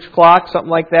 maybe at 6 o'clock, something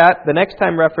like that. The next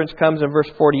time reference comes in verse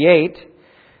 48.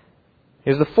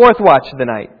 Here's the fourth watch of the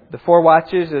night. The 4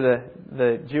 watches of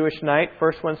the Jewish night.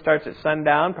 First one starts at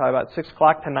sundown, probably about 6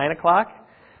 o'clock to 9 o'clock.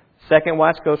 Second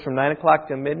watch goes from 9 o'clock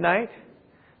to midnight.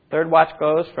 Third watch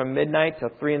goes from midnight till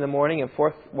 3 in the morning. And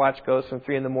fourth watch goes from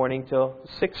 3 in the morning till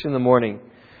 6 in the morning.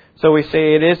 So we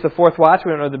say it is the fourth watch.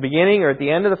 We don't know the beginning or at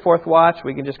the end of the fourth watch.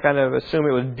 We can just kind of assume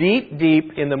it was deep,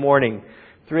 deep in the morning.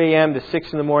 3 a.m. to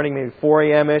 6 in the morning, maybe 4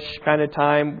 a.m.-ish kind of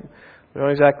time. We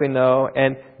don't exactly know.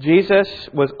 And Jesus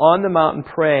was on the mountain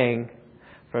praying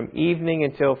from evening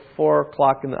until 4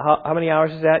 o'clock. How many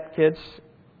hours is that, kids?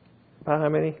 About how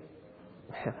many?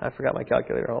 I forgot my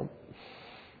calculator at home.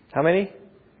 How many?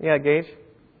 Yeah, Gage?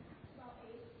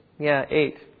 Yeah,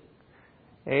 8.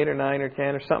 8 or 9 or 10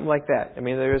 or something like that. I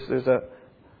mean, there's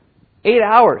 8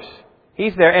 hours.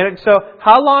 He's there. And so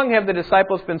how long have the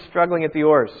disciples been struggling at the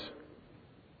oars?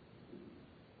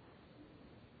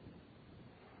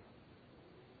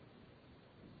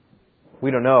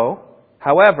 We don't know.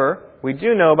 However, we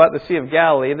do know about the Sea of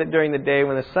Galilee that during the day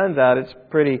when the sun's out, it's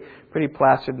pretty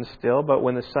placid and still. But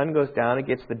when the sun goes down, it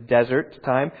gets the desert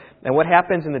time. And what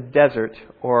happens in the desert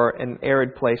or an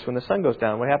arid place when the sun goes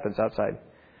down? What happens outside?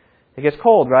 It gets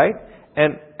cold, right?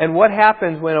 And what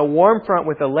happens when a warm front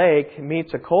with a lake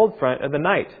meets a cold front of the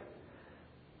night?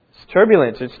 It's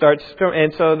turbulence. It starts,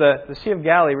 and so the Sea of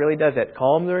Galilee really does that.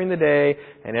 Calm during the day,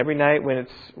 and every night when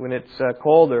it's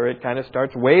colder, it kind of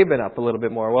starts waving up a little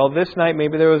bit more. Well, this night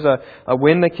maybe there was a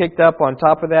wind that kicked up on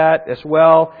top of that as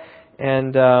well,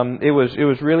 and it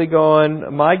was really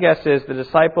going. My guess is the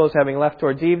disciples, having left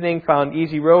towards evening, found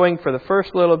easy rowing for the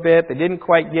first little bit. They didn't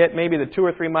quite get maybe the 2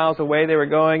 or 3 miles away they were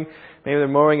going. Maybe they're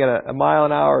mowing at a mile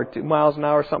an hour or 2 miles an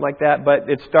hour, something like that. But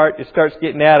it starts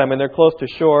getting at them, and they're close to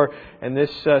shore. And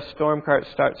this storm cart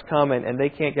starts coming, and they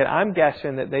can't get. I'm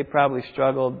guessing that they probably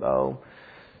struggled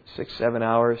 6, 7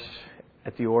 hours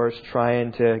at the oars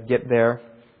trying to get there.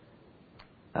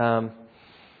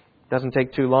 Doesn't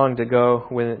take too long to go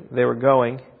when they were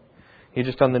going. You're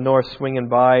just on the north, swinging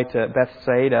by to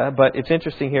Bethsaida. But it's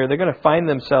interesting here. They're going to find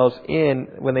themselves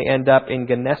when they end up in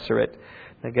Gennesaret.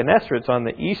 Now, Gennesaret's on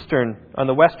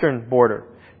the western border.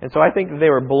 And so I think they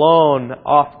were blown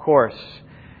off course.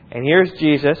 And here's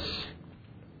Jesus.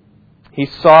 He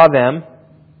saw them,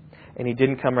 and He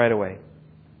didn't come right away.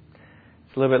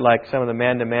 It's a little bit like some of the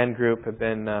man-to-man group have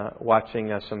been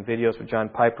watching some videos with John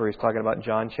Piper. He's talking about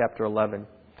John chapter 11.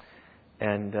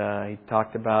 And he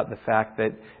talked about the fact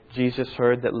that Jesus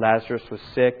heard that Lazarus was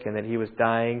sick and that he was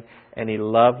dying, and He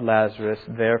loved Lazarus.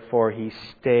 Therefore, He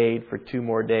stayed for 2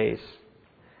 more days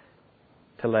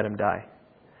to let him die,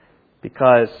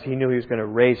 because He knew He was going to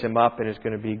raise him up and it was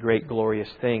going to be a great, glorious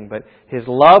thing. But His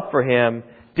love for him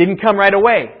didn't come right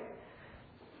away.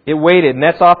 It waited, and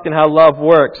that's often how love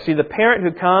works. See, the parent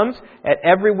who comes at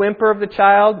every whimper of the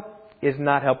child is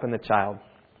not helping the child.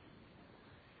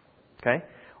 Okay?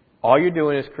 All you're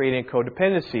doing is creating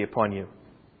codependency upon you.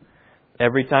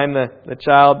 Every time the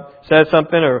child says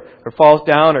something or falls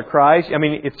down or cries, I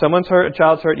mean, if someone's hurt, a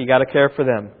child's hurt, you got to care for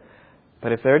them.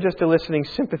 But if they're just eliciting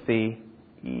sympathy,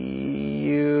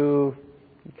 you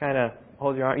kind of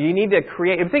hold your arm. You need to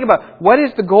create. Think about, what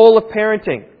is the goal of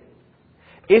parenting?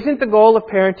 Isn't the goal of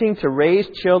parenting to raise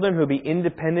children who will be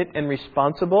independent and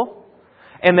responsible?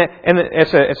 And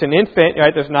as an infant,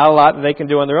 right, there's not a lot that they can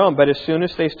do on their own. But as soon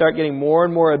as they start getting more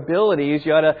and more abilities,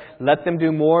 you ought to let them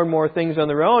do more and more things on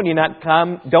their own.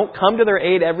 Don't come to their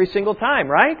aid every single time,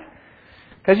 right?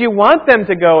 Because you want them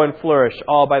to go and flourish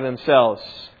all by themselves.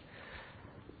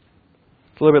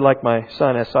 A little bit like my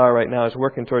son, SR, right now is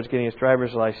working towards getting his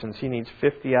driver's license. He needs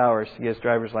 50 hours to get his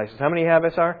driver's license. How many have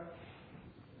SR?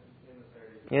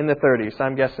 In the 30s.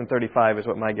 I'm guessing 35 is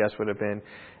what my guess would have been.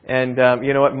 And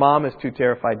you know what? Mom is too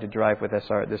terrified to drive with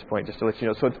SR at this point, just to let you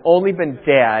know. So it's only been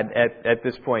Dad at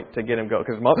this point to get him go.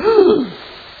 Because Mom...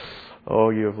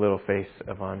 Oh, you have little faith,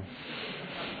 Yvonne.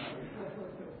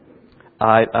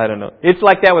 I don't know. It's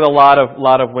like that with a lot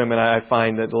of women. I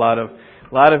find that a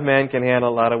lot of men can handle,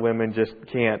 a lot of women just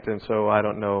can't, and so I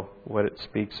don't know what it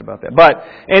speaks about that. But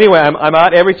anyway, I'm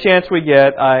out every chance we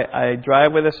get. I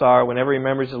drive with SR whenever he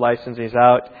remembers his license. He's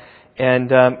out,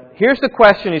 and here's the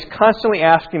question he's constantly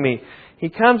asking me. He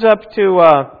comes up to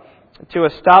a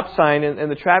stop sign,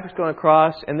 and the traffic's going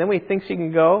across, and then when he thinks he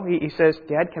can go, he says,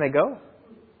 "Dad, can I go?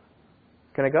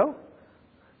 Can I go?"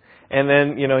 And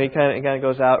then he kind of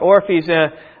goes out. Or if he's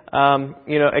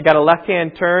I got a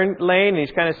left-hand turn lane, and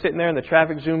he's kind of sitting there, and the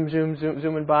traffic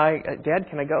zooming by. Dad,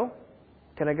 can I go?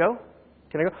 Can I go?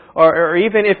 Can I go? Or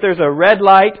even if there's a red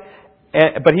light,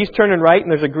 but he's turning right, and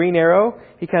there's a green arrow,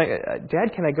 he kind of,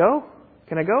 Dad, can I go?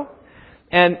 Can I go?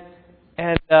 And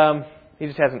he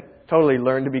just hasn't totally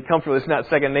learned to be comfortable. It's not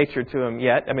second nature to him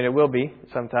yet. I mean, it will be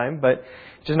sometime, but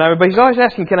just not. But he's always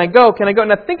asking, "Can I go? Can I go?"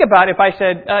 Now think about if I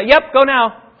said, "Yep, go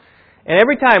now," and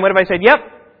every time, what if I said,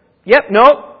 "Yep"? Yep,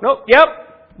 nope, yep.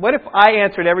 What if I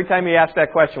answered every time he asked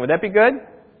that question? Would that be good?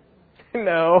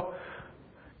 No.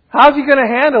 How's he going to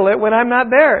handle it when I'm not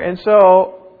there? And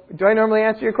so, do I normally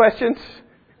answer your questions?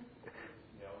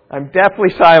 I'm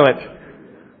definitely silent.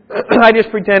 I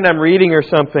just pretend I'm reading or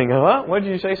something. What,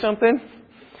 did you say something?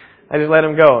 I just let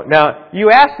him go. Now, you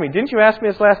asked me, didn't you ask me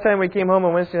this last time we came home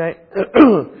on Wednesday night?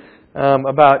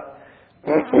 About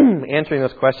answering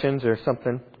those questions or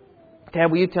something. Dad,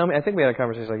 will you tell me? I think we had a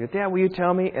conversation like that. Dad, will you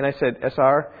tell me? And I said,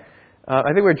 SR, I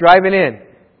think we were driving in.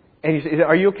 And he said,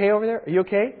 "Are you okay over there? Are you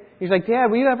okay?" He's like, "Dad,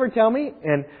 will you ever tell me?"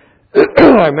 And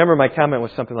I remember my comment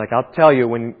was something like, "I'll tell you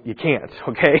when you can't,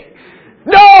 okay?"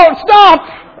 No, stop!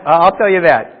 I'll tell you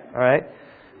that, all right?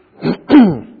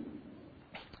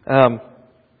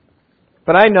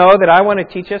 But I know that I want to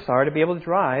teach SR to be able to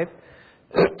drive.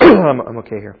 I'm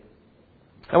okay here.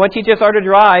 I want to teach SR to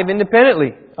drive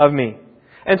independently of me.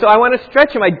 And so I want to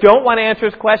stretch him. I don't want to answer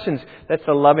his questions. That's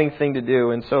the loving thing to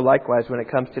do. And so likewise, when it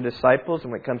comes to disciples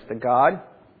and when it comes to God,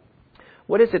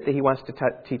 what is it that He wants to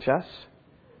teach us?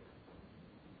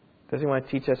 Doesn't He want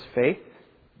to teach us faith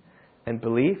and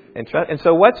belief and trust? And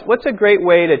so what's a great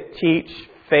way to teach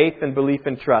faith and belief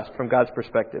and trust from God's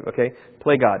perspective? Okay,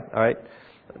 play God, all right,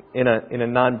 in a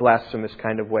non-blasphemous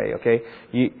kind of way. Okay,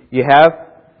 you have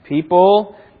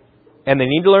people, and they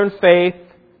need to learn faith.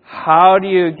 How do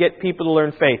you get people to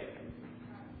learn faith?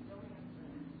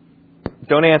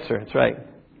 Don't answer. That's right.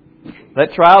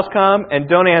 Let trials come and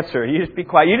don't answer. You just be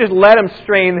quiet. You just let them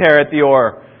strain there at the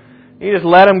oar. You just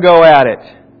let them go at it.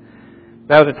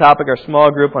 That was a topic of our small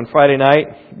group on Friday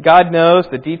night. God knows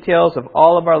the details of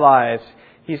all of our lives.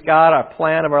 He's got a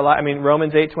plan of our life. I mean,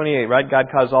 Romans 8:28, right? God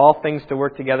causes all things to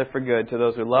work together for good to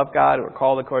those who love God, who are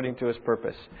called according to His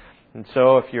purpose. And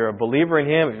so if you're a believer in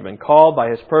Him, if you've been called by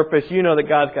His purpose, you know that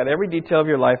God's got every detail of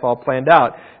your life all planned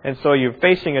out. And so you're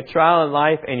facing a trial in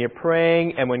life and you're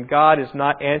praying, and when God is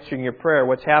not answering your prayer,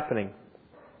 what's happening?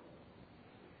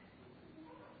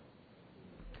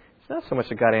 It's not so much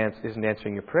that God isn't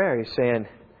answering your prayer. He's saying,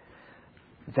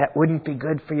 that wouldn't be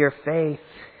good for your faith.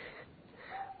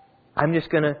 I'm just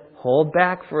going to hold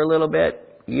back for a little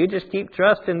bit. You just keep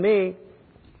trusting me.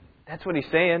 That's what He's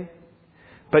saying.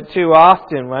 But too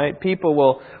often, right, people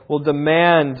will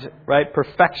demand, right,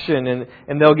 perfection,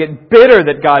 and they'll get bitter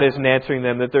that God isn't answering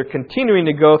them, that they're continuing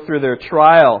to go through their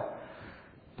trial.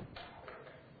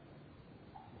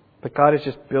 But God is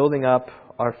just building up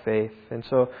our faith. And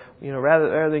so,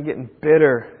 rather than getting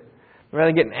bitter, rather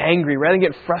than getting angry, rather than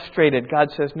getting frustrated,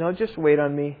 God says, no, just wait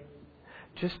on me.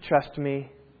 Just trust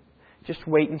me. Just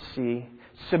wait and see.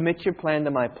 Submit your plan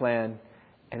to my plan,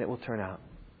 and it will turn out.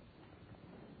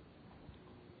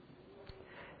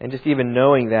 And just even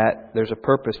knowing that there's a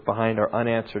purpose behind our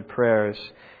unanswered prayers,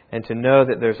 and to know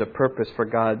that there's a purpose for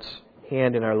God's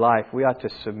hand in our life, we ought to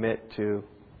submit to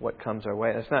what comes our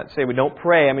way. That's not to say we don't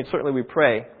pray. I mean, certainly we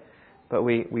pray, but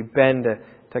we bend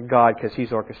to God because He's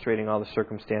orchestrating all the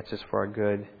circumstances for our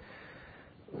good.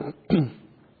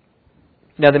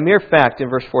 Now, the mere fact in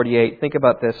verse 48, think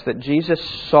about this, that Jesus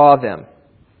saw them,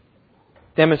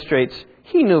 demonstrates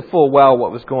He knew full well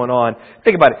what was going on.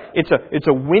 Think about it. It's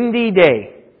a windy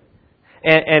day.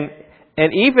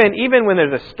 And even when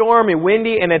there's a stormy,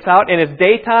 windy, and it's out and it's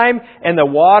daytime and the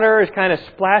water is kind of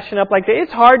splashing up like that,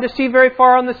 it's hard to see very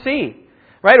far on the sea.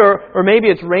 Right? Or maybe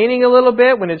it's raining a little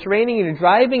bit. When it's raining and you're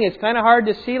driving, it's kind of hard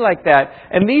to see like that.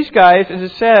 And these guys, as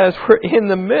it says, were in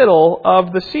the middle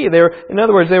of the sea. In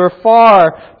other words, they were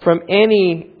far from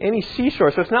any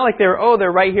seashore. So it's not like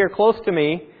they're right here close to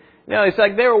me. No, it's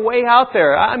like they were way out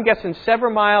there. I'm guessing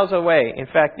several miles away. In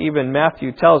fact, even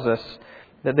Matthew tells us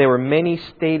that they were many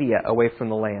stadia away from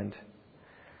the land.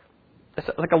 It's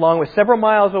like along with several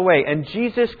miles away. And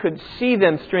Jesus could see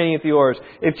them straining at the oars.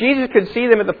 If Jesus could see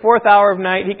them at the 4th hour of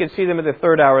night, He could see them at the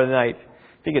 3rd hour of the night.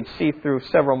 If He could see through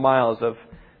several miles of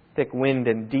thick wind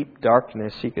and deep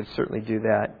darkness, He could certainly do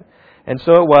that. And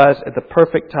so it was, at the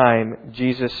perfect time,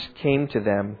 Jesus came to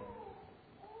them.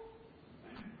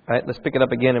 All right, let's pick it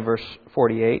up again in verse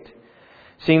 48.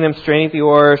 Seeing them straining at the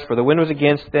oars, for the wind was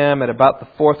against them, at about the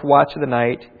 4th watch of the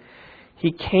night,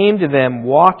 He came to them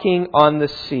walking on the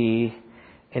sea,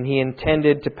 and He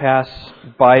intended to pass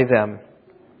by them.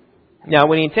 Now,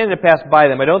 when He intended to pass by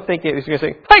them, I don't think He was going to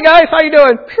say, "Hi guys, how you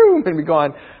doing?" Phew, and be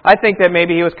gone. I think that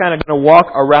maybe He was kind of going to walk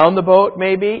around the boat,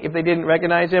 maybe, if they didn't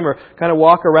recognize Him, or kind of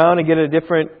walk around and get a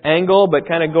different angle, but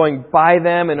kind of going by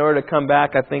them in order to come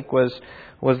back, I think was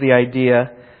the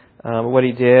idea. What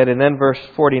He did. And then verse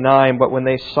 49, but when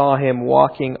they saw Him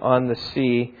walking on the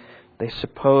sea, they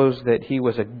supposed that He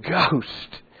was a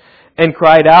ghost and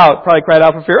probably cried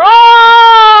out for fear.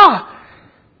 Ah!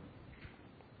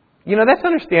 That's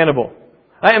understandable.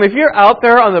 I mean, if you're out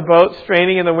there on the boat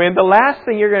straining in the wind, the last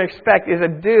thing you're going to expect is a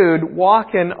dude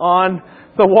walking on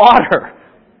the water.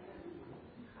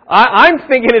 I'm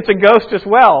thinking it's a ghost as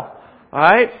well. All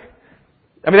right?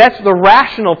 I mean, that's the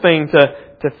rational thing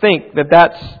to think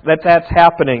that's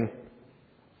happening.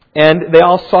 And they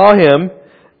all saw Him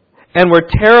and were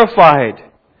terrified.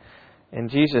 And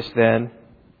Jesus then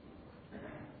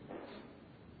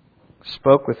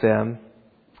spoke with them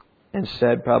and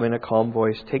said, probably in a calm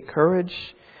voice, "Take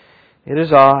courage, it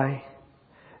is I.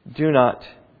 Do not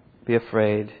be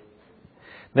afraid."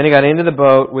 Then He got into the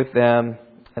boat with them,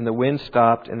 and the wind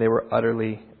stopped, and they were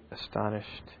utterly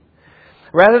astonished.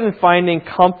 Rather than finding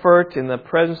comfort in the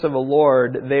presence of the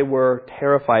Lord, they were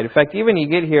terrified. In fact, even you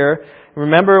get here,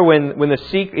 remember when the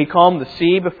sea, He calmed the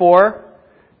sea before?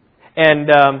 And,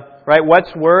 right,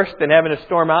 what's worse than having a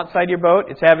storm outside your boat?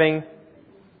 It's having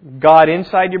God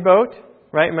inside your boat.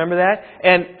 Right? Remember that?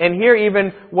 And here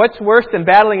even, what's worse than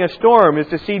battling a storm is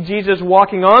to see Jesus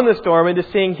walking on the storm and to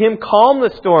seeing Him calm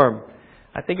the storm.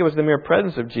 I think it was the mere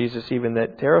presence of Jesus even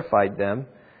that terrified them.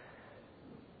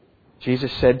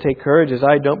 Jesus said, take courage as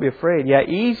I, don't be afraid. Yeah,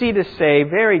 easy to say,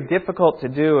 very difficult to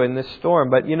do in this storm.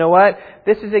 But you know what?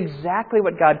 This is exactly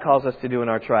what God calls us to do in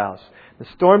our trials. The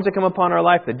storms that come upon our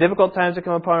life, the difficult times that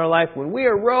come upon our life, when we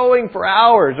are rowing for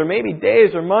hours or maybe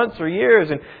days or months or years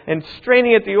and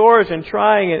straining at the oars and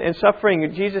trying and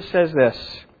suffering, Jesus says this.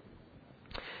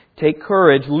 Take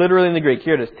courage, literally in the Greek.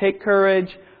 Here it is. Take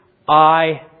courage,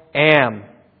 I am.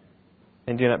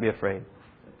 And do not be afraid.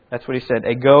 That's what he said.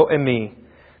 Ego eimi.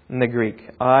 In the Greek,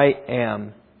 I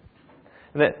am.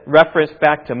 And that reference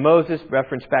back to Moses,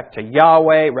 reference back to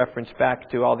Yahweh, reference back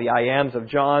to all the I ams of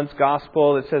John's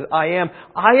Gospel. It says, I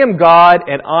am God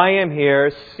and I am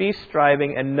here. Cease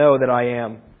striving and know that I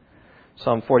am.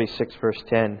 Psalm 46 verse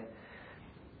 10.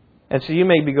 And so you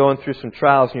may be going through some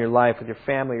trials in your life with your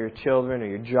family or your children or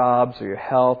your jobs or your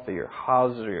health or your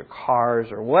houses or your cars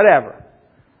or whatever.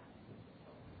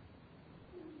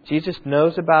 Jesus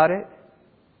knows about it.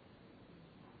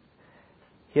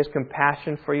 He has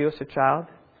compassion for you as a child.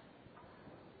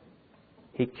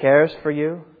 He cares for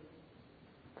you.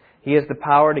 He has the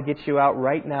power to get you out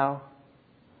right now,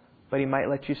 but He might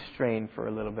let you strain for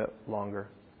a little bit longer.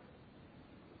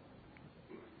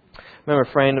 I remember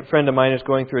a friend of mine is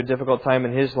going through a difficult time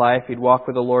in his life. He'd walked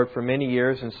with the Lord for many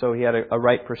years, and so he had a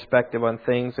right perspective on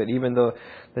things, that even though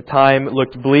the time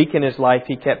looked bleak in his life,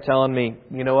 he kept telling me,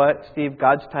 you know what, Steve,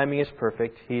 God's timing is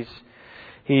perfect.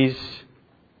 He's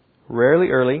rarely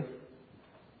early.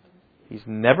 He's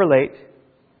never late.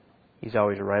 He's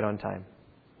always right on time.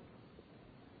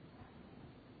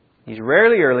 He's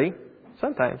rarely early,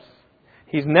 sometimes.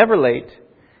 He's never late.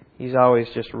 He's always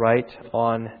just right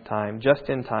on time, just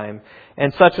in time.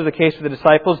 And such was the case with the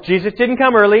disciples. Jesus didn't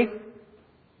come early.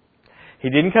 He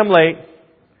didn't come late.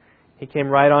 He came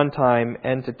right on time.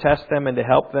 And to test them and to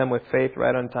help them with faith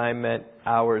right on time meant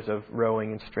hours of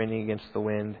rowing and straining against the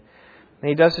wind. And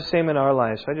He does the same in our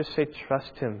lives. So I just say,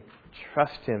 trust Him.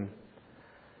 Trust Him.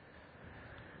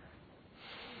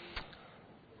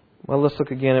 Well, let's look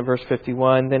again at verse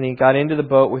 51. Then He got into the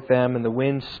boat with them, and the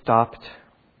wind stopped.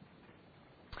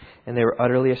 And they were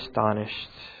utterly astonished.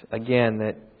 Again,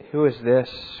 that who is this,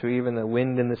 who even the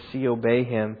wind and the sea obey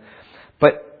Him?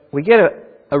 But we get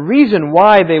a reason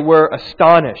why they were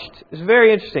astonished. It's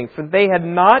very interesting. For they had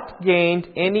not gained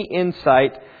any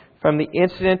insight from the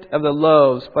incident of the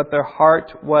loaves, but their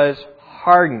heart was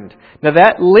hardened. Now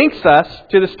that links us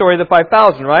to the story of the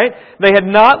 5,000, right? They had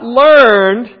not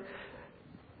learned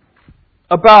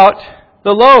about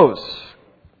the loaves,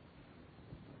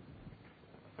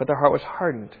 but their heart was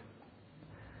hardened.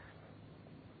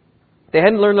 They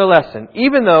hadn't learned their lesson,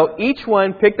 even though each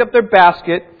one picked up their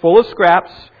basket full of scraps.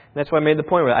 And that's why I made the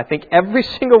point with it. I think every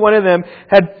single one of them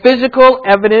had physical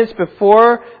evidence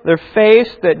before their face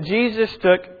that Jesus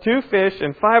took 2 fish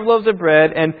and 5 loaves of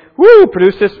bread and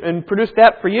produced this and produced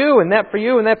that for you and that for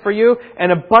you and that for you,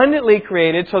 and abundantly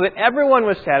created so that everyone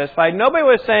was satisfied. Nobody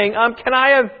was saying, can I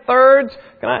have thirds?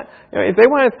 If they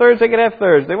wanted thirds, they could have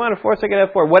thirds. If they wanted fourths, they could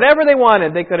have four. Whatever they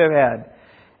wanted, they could have had.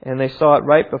 And they saw it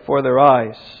right before their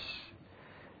eyes.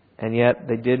 And yet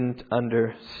they didn't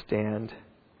understand.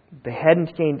 They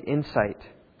hadn't gained insight.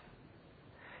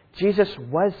 Jesus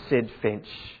was Sid Finch.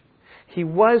 He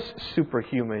was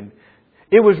superhuman.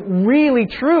 It was really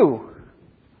true.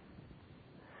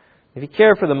 If He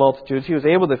cared for the multitudes, He was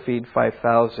able to feed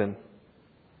 5,000.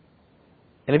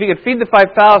 And if He could feed the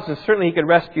 5,000, certainly He could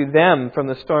rescue them from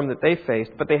the storm that they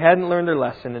faced. But they hadn't learned their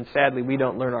lesson, and sadly we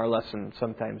don't learn our lesson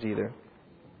sometimes either.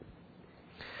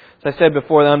 As I said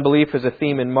before, the unbelief is a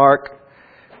theme in Mark.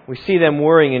 We see them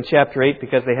worrying in chapter 8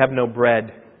 because they have no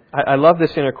bread. I love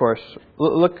this intercourse.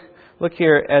 Look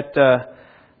here at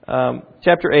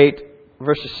chapter 8,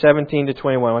 verses 17 to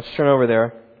 21. Let's turn over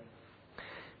there.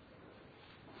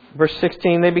 Verse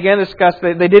 16, they began to discuss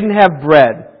that they didn't have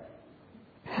bread.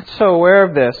 So aware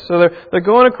of this. So they're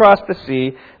going across the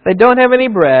sea. They don't have any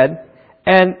bread.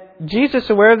 And Jesus,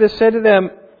 aware of this, said to them,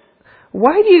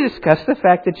 why do you discuss the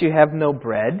fact that you have no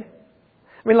bread?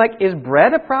 I mean, is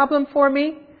bread a problem for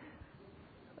me?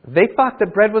 They thought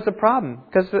that bread was a problem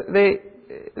because they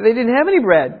didn't have any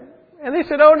bread. And they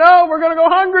said, oh no, we're going to go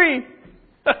hungry.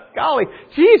 Golly,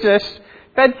 Jesus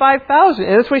fed 5,000.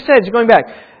 And that's what He said. He's going back.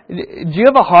 Do you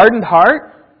have a hardened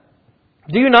heart?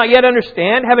 Do you not yet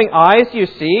understand? Having eyes you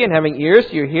see and having ears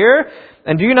you hear?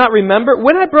 And do you not remember?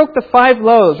 When I broke the 5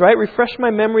 loaves, right? Refresh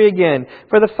my memory again.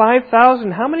 For the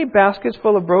 5,000, how many baskets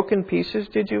full of broken pieces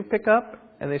did you pick up?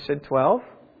 And they said 12.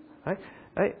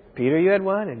 Right? Peter, you had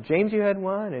 1, and James, you had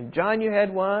 1, and John, you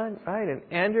had 1, right? And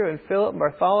Andrew, and Philip, and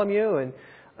Bartholomew, and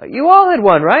you all had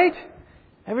 1, right?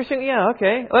 Every single, yeah,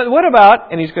 okay. What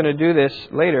about, and He's going to do this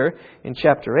later in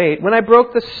chapter 8, when I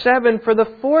broke the 7 for the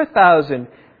 4,000,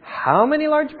 how many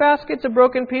large baskets of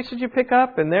broken pieces you pick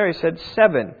up? And there he said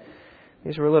 7.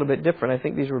 These were a little bit different. I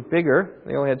think these were bigger.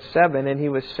 They only had 7. And he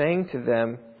was saying to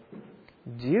them,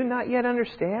 do you not yet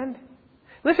understand?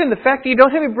 Listen, the fact that you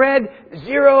don't have any bread,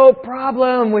 zero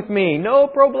problem with me. No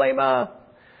problema.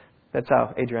 That's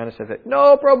how Adriana says it.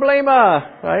 No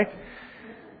problema. Right?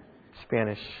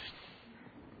 Spanish.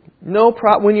 No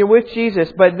problem when you're with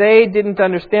Jesus, but they didn't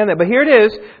understand that. But here it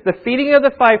is. The feeding of the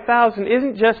 5,000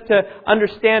 isn't just to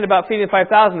understand about feeding the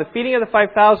 5,000. The feeding of the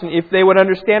 5,000, if they would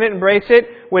understand it, embrace it,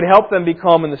 would help them be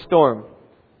calm in the storm.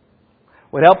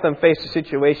 Would help them face a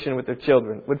situation with their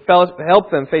children. Would help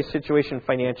them face a situation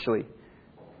financially.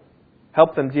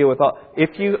 Help them deal with all.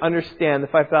 If you understand the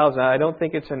 5,000, I don't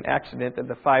think it's an accident that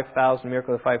the 5,000,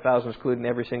 miracle of the 5,000 is included in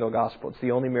every single gospel. It's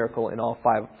the only miracle in all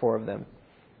 4 of them.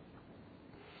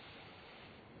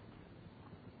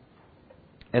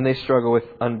 And they struggle with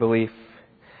unbelief.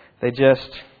 They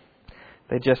just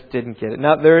didn't get it.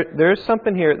 Now, there is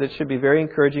something here that should be very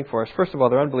encouraging for us. First of all,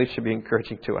 their unbelief should be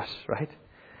encouraging to us, right?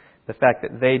 The fact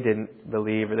that they didn't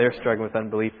believe or they're struggling with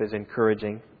unbelief is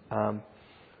encouraging.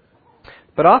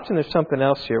 But often there's something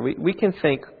else here. We can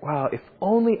think, wow, if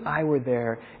only I were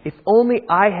there. If only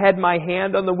I had my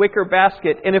hand on the wicker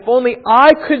basket. And if only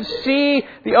I could see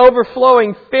the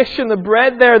overflowing fish and the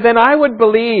bread there, then I would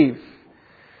believe.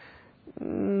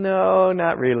 No,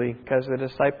 not really. Because the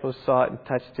disciples saw it and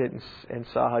touched it and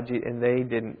saw how Jesus, and they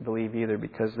didn't believe either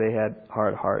because they had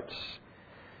hard hearts.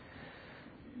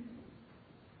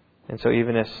 And so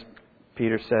even as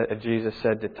Jesus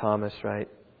said to Thomas, right,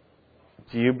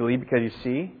 do you believe because you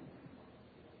see?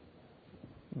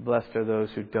 Blessed are those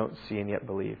who don't see and yet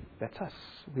believe. That's us.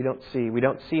 We don't see. We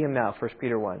don't see Him now, 1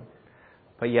 Peter 1.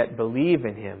 But yet believe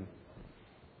in Him.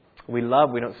 We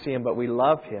don't see Him, but we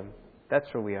love Him.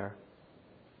 That's where we are.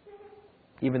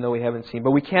 Even though we haven't seen.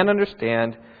 But we can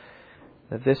understand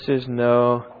that this is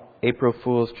no April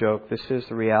Fool's joke. This is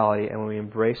the reality. And when we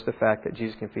embrace the fact that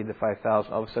Jesus can feed the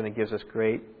 5,000, all of a sudden it gives us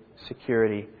great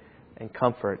security and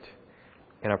comfort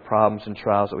in our problems and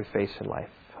trials that we face in life.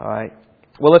 All right.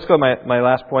 Well, let's go to my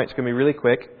last point. It's going to be really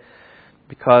quick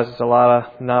because it's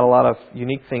not a lot of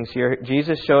unique things here.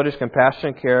 Jesus showed His compassion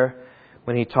and care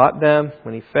when He taught them,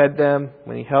 when He fed them,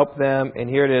 when He helped them. And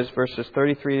here it is, verses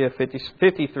 53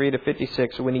 to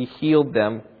 56, when He healed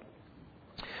them.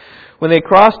 When they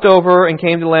crossed over and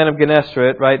came to the land of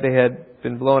Gennesaret, right, they had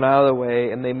been blown out of the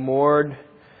way and they moored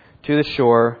to the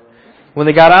shore. When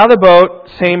they got out of the boat,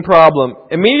 same problem.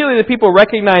 Immediately the people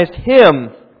recognized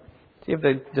Him. See, if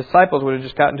the disciples would have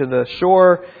just gotten to the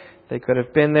shore, they could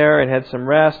have been there and had some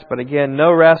rest. But again,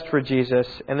 no rest for Jesus.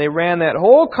 And they ran that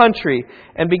whole country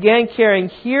and began carrying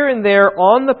here and there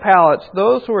on the pallets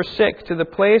those who were sick to the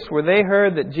place where they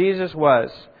heard that Jesus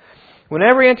was.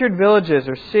 Whenever he entered villages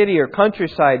or city or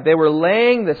countryside, they were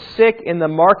laying the sick in the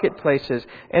marketplaces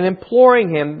and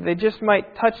imploring Him they just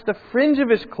might touch the fringe of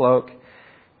His cloak.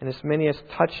 And as many as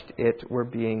touched it were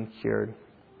being cured.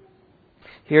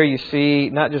 Here you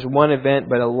see not just one event,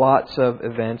 but lots of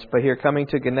events. But here coming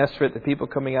to Gennesaret, the people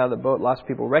coming out of the boat, lots of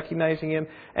people recognizing Him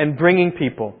and bringing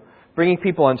people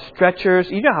on stretchers.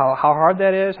 You know how hard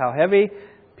that is, how heavy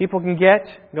people can get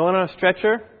going on a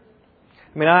stretcher.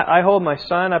 I mean, I hold my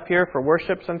son up here for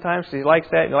worship sometimes because he likes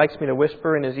that. He likes me to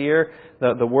whisper in his ear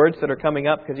the words that are coming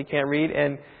up because he can't read.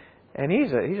 And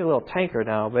he's a little tanker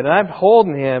now, but I'm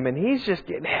holding him, and he's just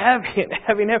getting heavy and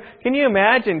heavy and heavy. Can you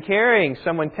imagine carrying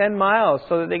someone 10 miles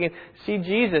so that they can see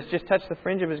Jesus just touch the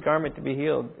fringe of His garment to be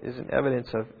healed is an evidence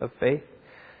of faith.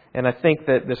 And I think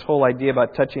that this whole idea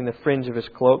about touching the fringe of His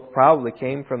cloak probably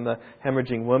came from the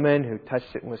hemorrhaging woman who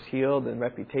touched it and was healed, and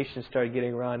reputation started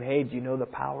getting around, hey, do you know the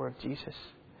power of Jesus?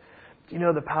 Do you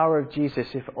know the power of Jesus?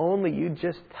 If only you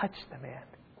just touch the man,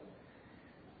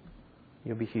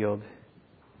 you'll be healed.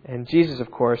 And Jesus,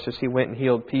 of course, as He went and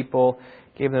healed people,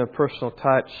 gave them a personal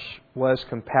touch, was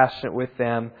compassionate with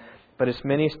them. But as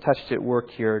many as touched it were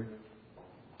cured.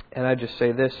 And I just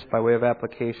say this by way of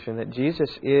application, that Jesus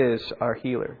is our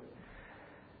healer.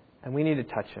 And we need to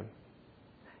touch Him.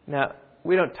 Now,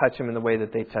 we don't touch Him in the way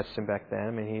that they touched Him back then.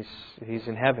 I mean, He's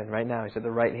in heaven right now. He's at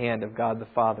the right hand of God the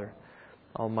Father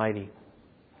Almighty.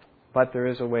 But there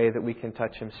is a way that we can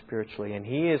touch Him spiritually. And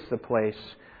He is the place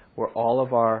where all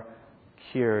of our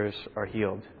cures are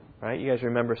healed. Right? You guys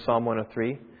remember Psalm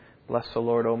 103? Bless the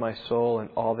Lord, O my soul, and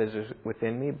all that is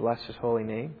within me. Bless His holy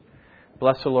name.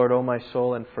 Bless the Lord, O my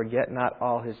soul, and forget not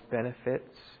all His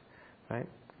benefits. Right?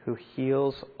 Who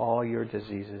heals all your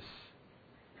diseases.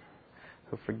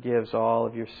 Who forgives all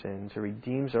of your sins. Who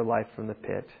redeems our life from the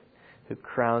pit. Who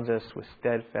crowns us with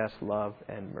steadfast love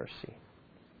and mercy.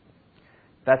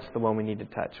 That's the one we need to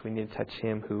touch. We need to touch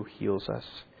Him who heals us.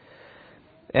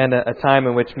 And a time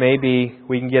in which maybe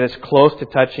we can get as close to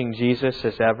touching Jesus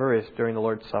as ever is during the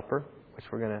Lord's Supper, which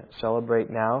we're going to celebrate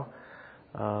now.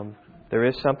 There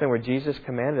is something where Jesus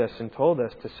commanded us and told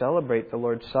us to celebrate the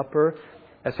Lord's Supper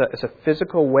as a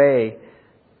physical way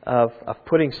of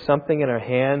putting something in our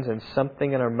hands and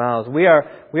something in our mouths. We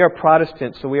are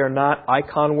Protestants, so we are not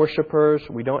icon worshippers.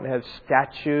 We don't have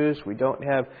statues. We don't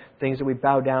have things that we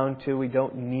bow down to. We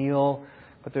don't kneel.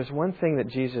 But there's one thing that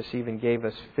Jesus even gave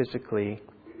us physically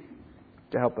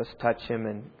to help us touch Him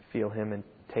and feel Him and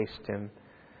taste Him.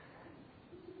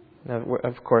 Now,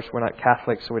 of course, we're not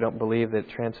Catholics, so we don't believe that it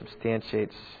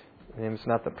transubstantiates Him. It's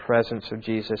not the presence of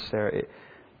Jesus there.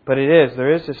 But it is.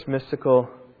 There is this mystical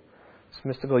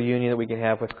union that we can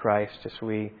have with Christ as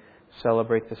we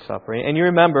celebrate the supper. And you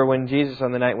remember when Jesus,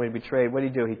 on the night when He betrayed, what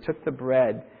did He do? He took the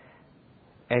bread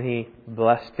and He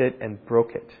blessed it and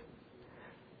broke it.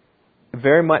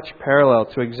 Very much parallel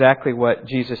to exactly what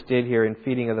Jesus did here in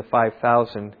feeding of the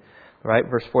 5,000. Right?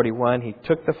 Verse 41, He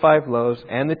took the 5 loaves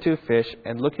and the 2 fish,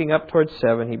 and looking up towards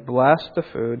 7, He blessed the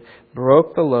food,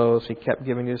 broke the loaves, He kept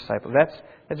giving to His disciples.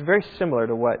 That's very similar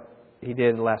to what He did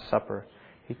in the Last Supper.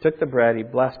 He took the bread, He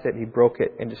blessed it, He broke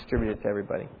it, and distributed it to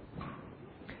everybody.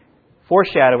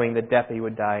 Foreshadowing the death that He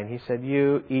would die. And He said,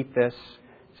 you eat this,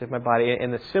 this is my body.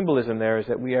 And the symbolism there is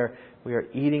that we are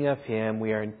eating of Him,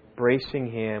 we are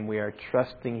embracing Him, we are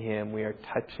trusting Him, we are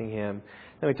touching Him.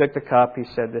 Then He took the cup, He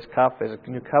said, this cup is a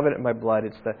new covenant in my blood.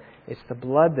 It's the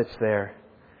blood that's there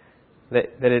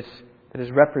that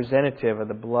is representative of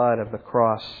the blood of the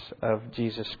cross of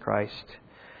Jesus Christ.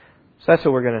 So that's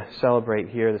what we're going to celebrate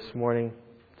here this morning.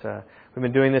 We've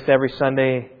been doing this every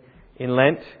Sunday in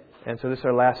Lent, and so this is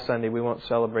our last Sunday. We won't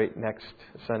celebrate next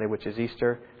Sunday, which is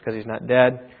Easter, because He's not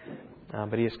dead,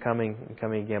 but He is coming and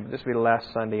coming again. But this will be the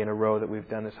last Sunday in a row that we've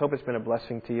done this. Hope it's been a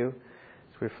blessing to you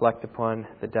as we reflect upon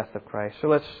the death of Christ. So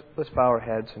let's bow our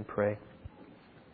heads and pray.